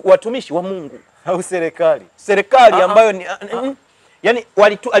watumishi wa Mungu au serikali. Serikali ambayo ni yani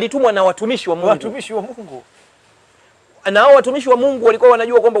alitumwa na watumishi wa Mungu. Watumishi wa Mungu. Na hao watumishi wa Mungu walikuwa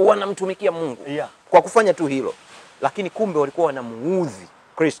wanajua kwamba wanamtumikia Mungu. Kwa kufanya tu hilo. Lakini kumbe walikuwa wanamuudhi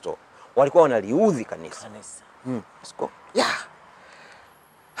Kristo. Walikuwa wanaliudhi kanisa. Siko.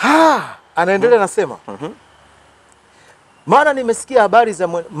 Anaendelea nasema. Maana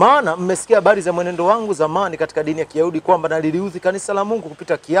mmesikia habari za mwenendo wangu zamani katika dini ya Kiyahudi kwamba naliliudhi kanisa la Mungu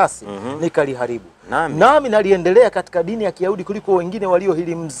kupita kiasi, nikaliharibu. Nami naliendelea katika dini ya Kiyahudi kuliko wengine walio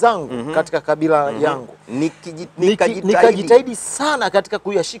hilimu zangu katika kabila yangu. Nikajitahidi sana katika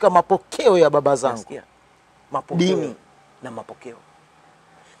kuyashika mapokeo ya baba zangu. Dini na mapokeo.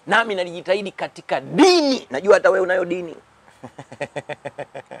 Nami nalijitahidi katika dini. Najua hata wewe unayo dini.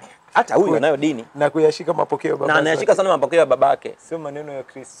 Hata huyu anayo dini na kuyashika mapokeo baba. Na anayashika sana mapokeo ya babake. Sio maneno ya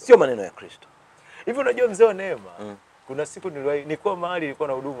Kristo. Sio maneno ya Kristo. Hivi unajua mzee wa Neema, kuna siku nilikuwa mahali nilikuwa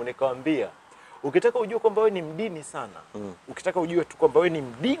na hudumu nikamwambia, ukitaka ujue kwamba wewe ni mdini sana, ukitaka ujue tu kwamba wewe ni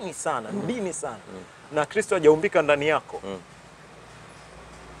mdini sana, na Kristo hajaumbika ndani yako.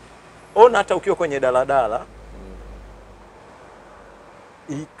 Ona hata ukiwa kwenye daladala,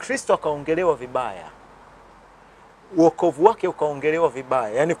 Kristo akaongelewa vibaya. Wokovu wake ukaongelewa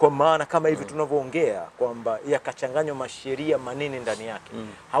vibaya. Yaani kwa maana kama hivi tunavyoongea kwamba yakachanganywa masheria manene ndani yake.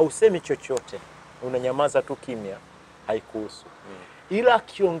 Hausemi chochote. Unanyamaza tu kimya. Haikuhusu. Ila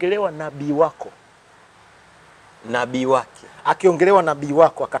akiongelewa nabii wako. Nabii wake. Akiongelewa nabii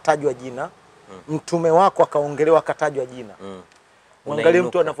wako akatajwa jina. Mtume wako akaongelewa akatajwa jina. Muangalie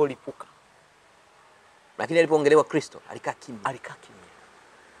mtu anavyolipuka. Lakini alipoongelewa Kristo alikaa kimya.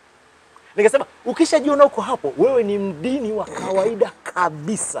 Nikasema ukishajiona uko hapo, wewe ni mdini wa kawaida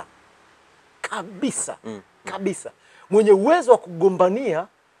kabisa. Kabisa. Kabisa. Mwenye uwezo wa kugombania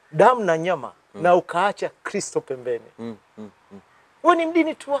damu na nyama na ukaacha Kristo pembeni. Wewe ni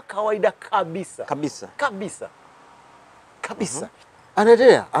mdini tu wa kawaida kabisa. Kabisa. Kabisa. Kabisa.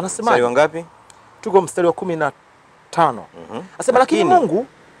 Anaendelea, anasema mstari wangapi? Tuko mstari wa 15. Anasema lakini Mungu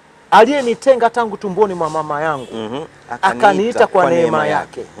aliyenitenga tangu tumboni mwa mama yangu akaniita kwa neema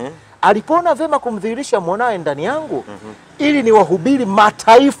yake. Alipoona vema kumdhihirisha mwanae ndani yangu ili niwahubiri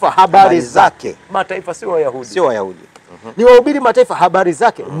mataifa habari zake. Mataifa sio Wayahudi. Sio Wayahudi. Niwahubiri mataifa habari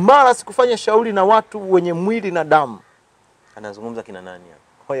zake. Mara sikufanya shauri na watu wenye mwili na damu. Anazungumza kina nani hapa?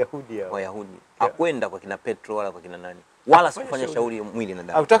 Wayahudi hao. Wayahudi. Hakwenda kwa kina Petro wala kwa kina nani. Wala sikufanya shauri mwili na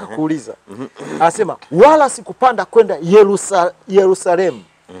damu. Hakutaka kuuliza. Anasema wala sikupanda kwenda Yerusalemu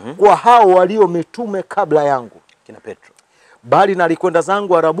kwa hao walio mitume kabla yangu. Kina Petro. Bali nalikwenda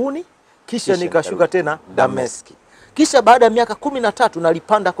zangu Arabuni, kisha nikashuka tena Dameski. Kisha baada ya miaka 13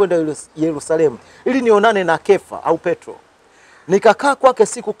 nalipanda kwenda Yerusalemu ili nionane na Kefa au Petro. Nikakaa kwake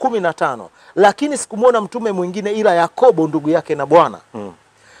siku 15, lakini sikumwona mtume mwingine ila Yakobo ndugu yake na Bwana.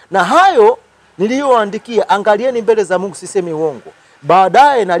 Na hayo niliyoandikia, angalieni mbele za Mungu sisemi uongo.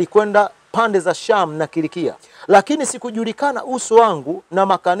 Baadaye nalikwenda pande za Sham na Kilikia, lakini sikujulikana uso wangu na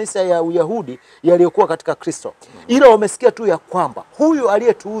makanisa ya Uyahudi yaliyokuwa katika Kristo. Ila wamesikia tu ya kwamba huyu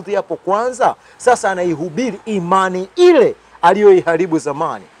aliyetuudhi hapo kwanza sasa anaihubiri imani ile aliyoiharibu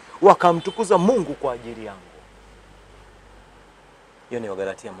zamani, wakamtukuza Mungu kwa ajili yangu. Hiyo ni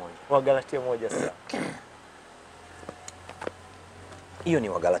Wagalatia 1. Wagalatia 1 sasa. Hiyo ni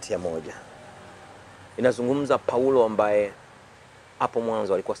Wagalatia 1. Inazungumza Paulo ambaye hapo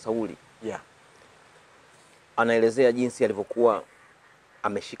mwanzo alikuwa Sauli. Anaelezea jinsi alivyokuwa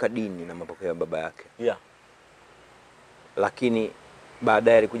ameshika dini na mapokeo ya baba yake. Lakini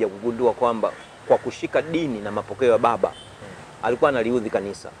baadaye alikuja kugundua kwamba kwa kushika dini na mapokeo ya baba alikuwa analiudhi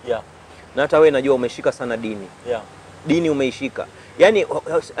kanisa. Na hata wewe najua umeshika sana dini. Dini umeishika. Yaani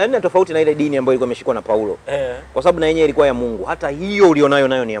tofauti na ile dini ambayo ilikuwa imeshikwa na Paulo. Kwa sababu na yenyewe ilikuwa ya Mungu. Hata hiyo ulionayo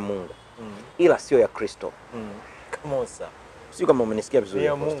nayo ni ya Mungu. Ila sio ya Kristo. Kamosa. Sio kama umenisikia vizuri. Ni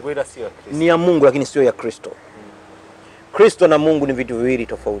ya Mungu ila sio ya Kristo. Ni ya Mungu lakini sio ya Kristo. Kristo na Mungu ni vitu viwili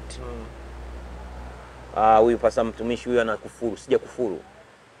tofauti. Huyu pasa mtumishi huyu anakufuru, sija kufuru.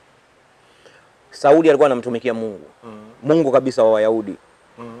 Sauli alikuwa anamtumikia Mungu. Mungu kabisa wa Wayahudi.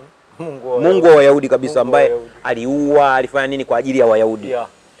 Mungu wa Wayahudi kabisa ambaye aliua, alifanya nini kwa ajili ya Wayahudi.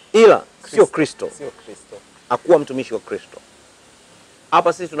 Ila sio Kristo. Sio Kristo. Hakuwa mtumishi wa Kristo.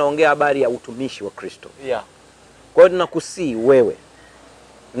 Hapa sisi tunaongea habari ya utumishi wa Kristo. Kwa hiyo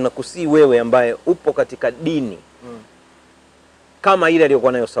tunakusii wewe ambaye upo katika dini kama ile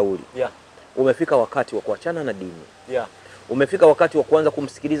aliyokuwa nayo Sauli. Umefika wakati wa kuachana na dini. Umefika wakati wa kuanza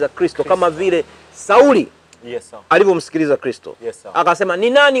kumsikiliza Kristo kama vile Sauli alivyomsikiliza Kristo. Akasema, "Ni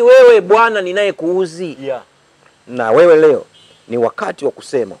nani wewe Bwana ninayekuudhi?" Na wewe leo ni wakati wa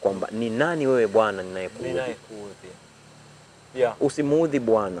kusema kwamba ni nani wewe Bwana ninayekuudhi. Usimuudhi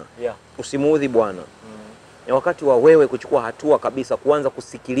Bwana. Usimuudhi Bwana. Ni wakati wa wewe kuchukua hatua kabisa, kuanza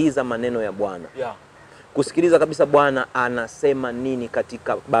kusikiliza maneno ya Bwana. Kusikiliza kabisa Bwana anasema nini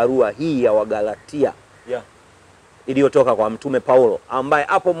katika barua hii ya Wagalatia. Iliyotoka kwa Mtume Paulo ambaye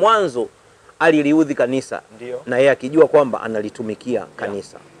hapo mwanzo aliliudhi kanisa. Na yeye akijua kwamba analitumikia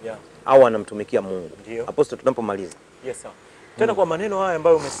kanisa. Au anamtumikia Mungu. Apostle, tunapomaliza. Tena kwa maneno haya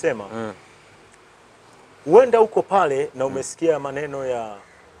ambayo umesema, huenda uko pale na umesikia maneno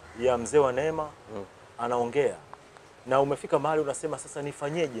ya mzee wa Neema anaongea na umefika mahali unasema sasa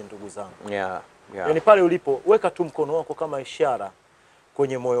nifanyeje ndugu zangu? Yaani pale ulipo weka tu mkono wako kama ishara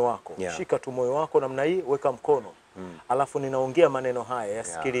kwenye moyo wako. Shika tu moyo wako namna hii, weka mkono. Alafu ninaongea maneno haya,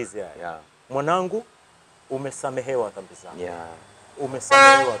 yasikilize haya. Mwanangu, umesamehewa dhambi zako.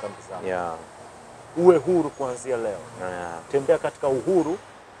 Umesamehewa dhambi zako. Uwe huru kuanzia leo. Tembea katika uhuru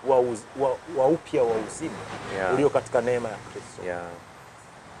wa upya wa uzima ulio katika neema ya Kristo.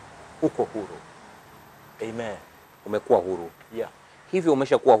 Uko huru. Amen. Umekuwa huru. Hivyo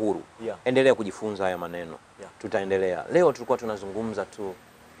umeshakuwa huru. Endelea kujifunza haya maneno. Tutaendelea. Leo tulikuwa tunazungumza tu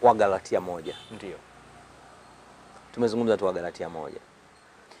Wagalatia 1. Ndio. Tumezungumza tu Wagalatia 1.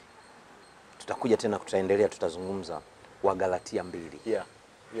 Tutakuja tena tutaendelea, tutazungumza Wagalatia 2.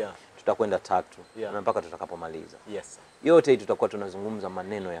 Tutakwenda 3 na mpaka tutakapomaliza. Yote hii tutakuwa tunazungumza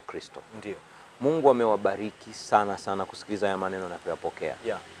maneno ya Kristo. Ndio. Mungu amewabariki sana sana kusikiliza haya maneno na kuyapokea.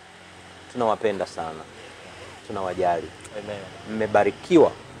 Tunawapenda sana. Tunawajali.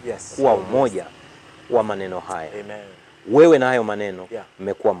 Mmebarikiwa kuwa umoja wa maneno haya. Wewe na hayo maneno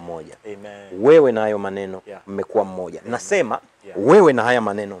mmekuwa mmoja. Wewe na hayo maneno mmekuwa mmoja. Nasema Wewe na haya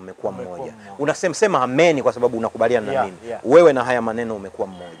maneno umekuwa mmoja. Unasema ameni kwa sababu unakubaliana na mimi. Wewe na haya maneno umekuwa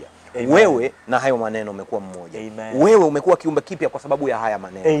mmoja. Amen. Wewe na hayo maneno umekuwa mmoja. Amen. Wewe umekuwa kiumbe kipya kwa sababu ya haya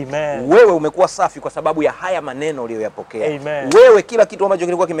maneno. Amen. Wewe umekuwa safi kwa sababu ya haya maneno uliyoyapokea. Wewe kila kitu ambacho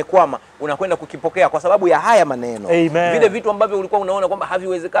kilikuwa kimekwama unakwenda kukipokea kwa sababu ya haya maneno. Amen. Vile vitu ambavyo ulikuwa unaona kwamba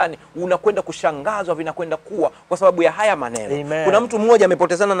haviwezekani unakwenda kushangazwa vinakwenda kuwa kwa sababu ya haya maneno. Amen. Kuna mtu mmoja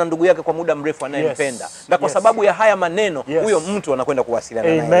amepotezana na ndugu yake kwa muda mrefu anayempenda. Na kwa sababu ya haya maneno huyo mtu anakwenda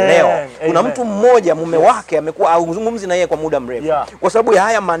kuwasiliana naye leo. Kuna mtu mmoja mume wake amekuwa azungumzi na yeye kwa muda mrefu. Kwa sababu ya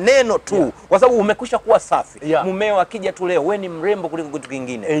haya maneno tu, kwa sababu umekwisha kuwa safi. Mumeo akija tu leo, wewe ni mrembo kuliko kitu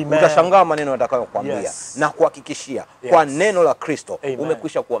kingine. Utashangaa maneno atakayokuambia na kuhakikishia kwa neno la Kristo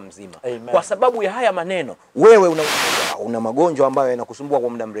umekwisha kuwa mzima. Kwa sababu ya haya maneno wewe una magonjwa ambayo yanakusumbua kwa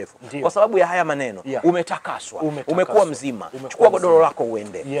muda mrefu. Kwa sababu ya haya maneno umetakaswa, umekuwa mzima. Chukua godoro lako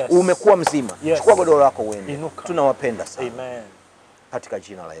uende. Umekuwa mzima. Chukua godoro lako uende. Tunawapenda sana. Katika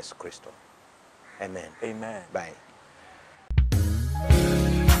jina la Yesu Kristo. Amen. Bye.